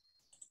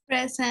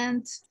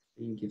 Present.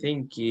 Thank you,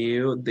 thank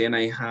you. Then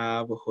I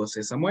have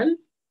Jose Samuel.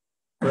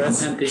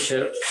 Present,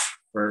 teacher.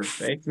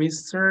 Perfect,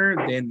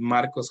 Mr. Then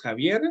Marcos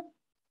Javier.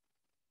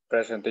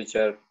 Present,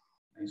 teacher.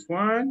 Nice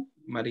one.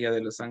 María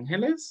de los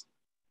Ángeles.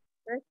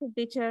 Present,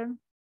 teacher.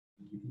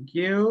 Thank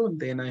you.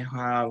 Then I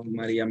have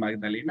María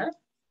Magdalena.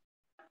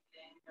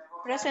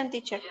 Present,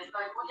 teacher.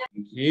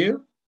 Thank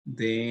you.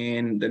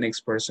 Then the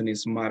next person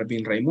is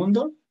Marvin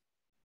Raimundo.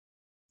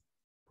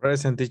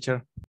 Present,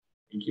 teacher.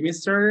 Thank you,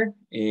 Mr.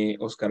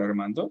 Oscar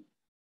Armando.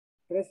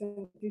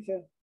 Present,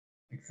 teacher.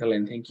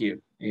 Excellent, thank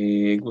you.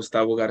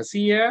 Gustavo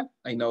García,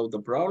 I know the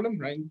problem,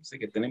 right? Sé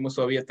que tenemos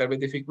todavía tal vez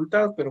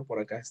dificultad, pero por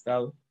acá ha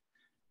estado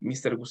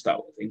Mr.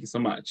 Gustavo. Thank you so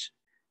much.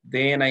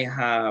 Then I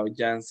have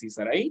Jancy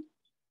Saray.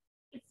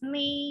 It's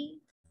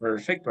me.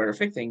 Perfect,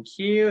 perfect, thank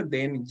you.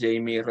 Then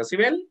Jamie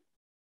Rosibel.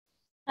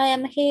 I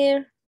am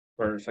here.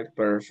 Perfect,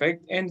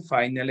 perfect. And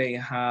finally,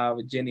 I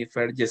have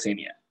Jennifer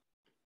Yesenia.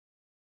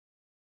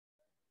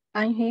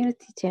 I'm here,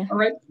 teacher. All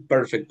right,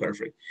 perfect,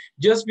 perfect.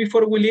 Just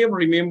before we leave,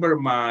 remember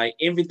my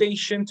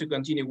invitation to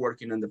continue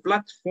working on the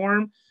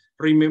platform.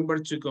 Remember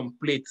to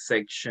complete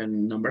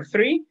section number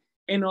 3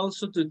 and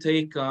also to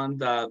take on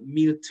the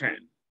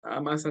midterm.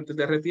 Nada más antes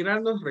de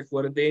retirarnos,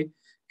 recuerde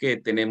que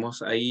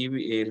tenemos ahí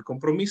el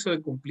compromiso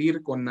de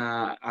cumplir con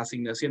la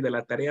asignación de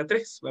la tarea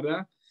 3,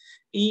 ¿verdad?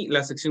 Y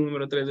la sección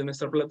número 3 de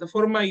nuestra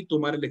plataforma y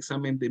tomar el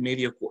examen de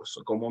medio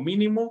curso, como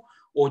mínimo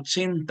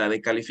 80 de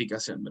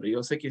calificación, pero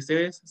yo sé que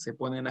ustedes se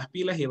ponen las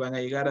pilas y van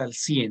a llegar al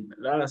 100,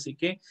 ¿verdad? Así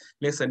que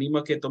les animo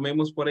a que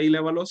tomemos por ahí la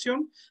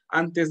evaluación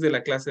antes de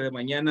la clase de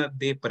mañana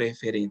de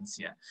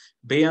preferencia.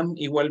 Vean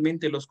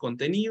igualmente los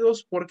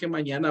contenidos porque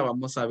mañana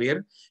vamos a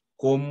ver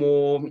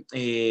cómo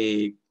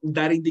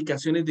dar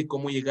indicaciones de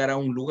cómo llegar a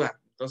un lugar.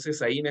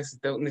 Entonces ahí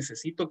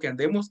necesito que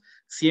andemos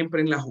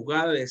siempre en la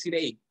jugada de decir,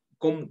 hey,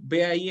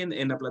 ve ahí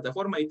en la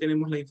plataforma, ahí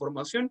tenemos la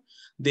información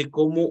de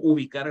cómo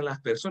ubicar a las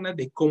personas,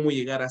 de cómo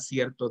llegar a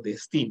ciertos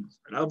destinos,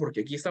 ¿verdad?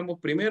 Porque aquí estamos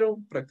primero,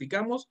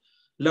 practicamos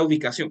la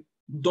ubicación,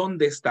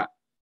 dónde está.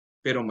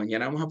 Pero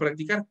mañana vamos a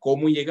practicar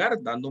cómo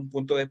llegar dando un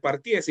punto de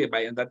partida, es decir,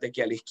 vaya, andate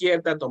aquí a la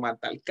izquierda, tomar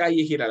tal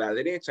calle, gira a la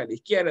derecha, a la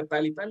izquierda,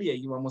 tal y tal, y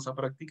ahí vamos a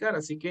practicar.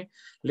 Así que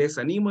les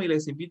animo y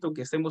les invito a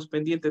que estemos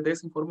pendientes de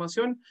esa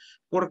información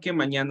porque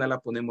mañana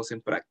la ponemos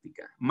en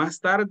práctica. Más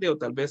tarde o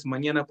tal vez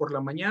mañana por la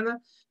mañana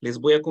les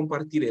voy a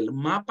compartir el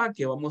mapa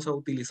que vamos a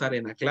utilizar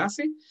en la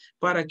clase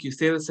para que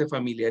ustedes se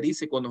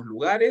familiarice con los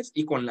lugares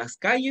y con las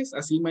calles.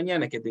 Así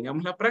mañana que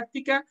tengamos la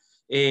práctica,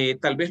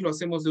 tal vez lo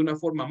hacemos de una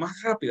forma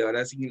más rápida,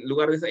 ¿verdad? Sin, en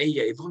lugar de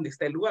ella, ¿dónde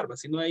está el lugar?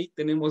 Sino ahí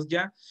tenemos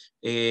ya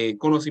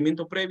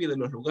conocimiento previo de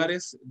los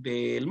lugares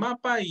del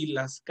mapa y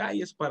las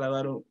calles para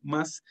dar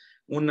más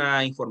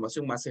una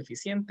información más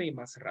eficiente y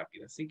más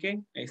rápida. Así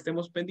que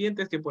estemos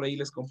pendientes que por ahí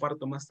les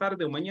comparto más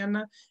tarde o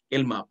mañana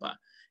el mapa.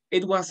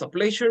 It was a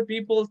pleasure,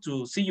 people,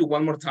 to see you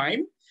one more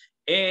time.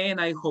 And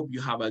I hope you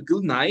have a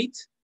good night,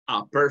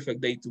 a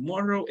perfect day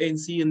tomorrow, and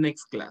see you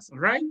next class. All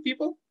right,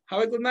 people?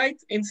 Have a good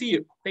night and see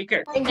you. Take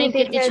care. Thank you,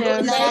 teacher.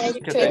 Good night.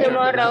 See you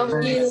tomorrow.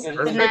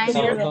 Good night.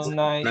 Good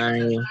night.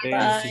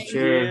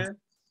 Bye.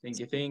 Thank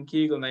you. Thank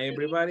you. Good night,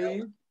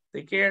 everybody.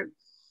 Take care.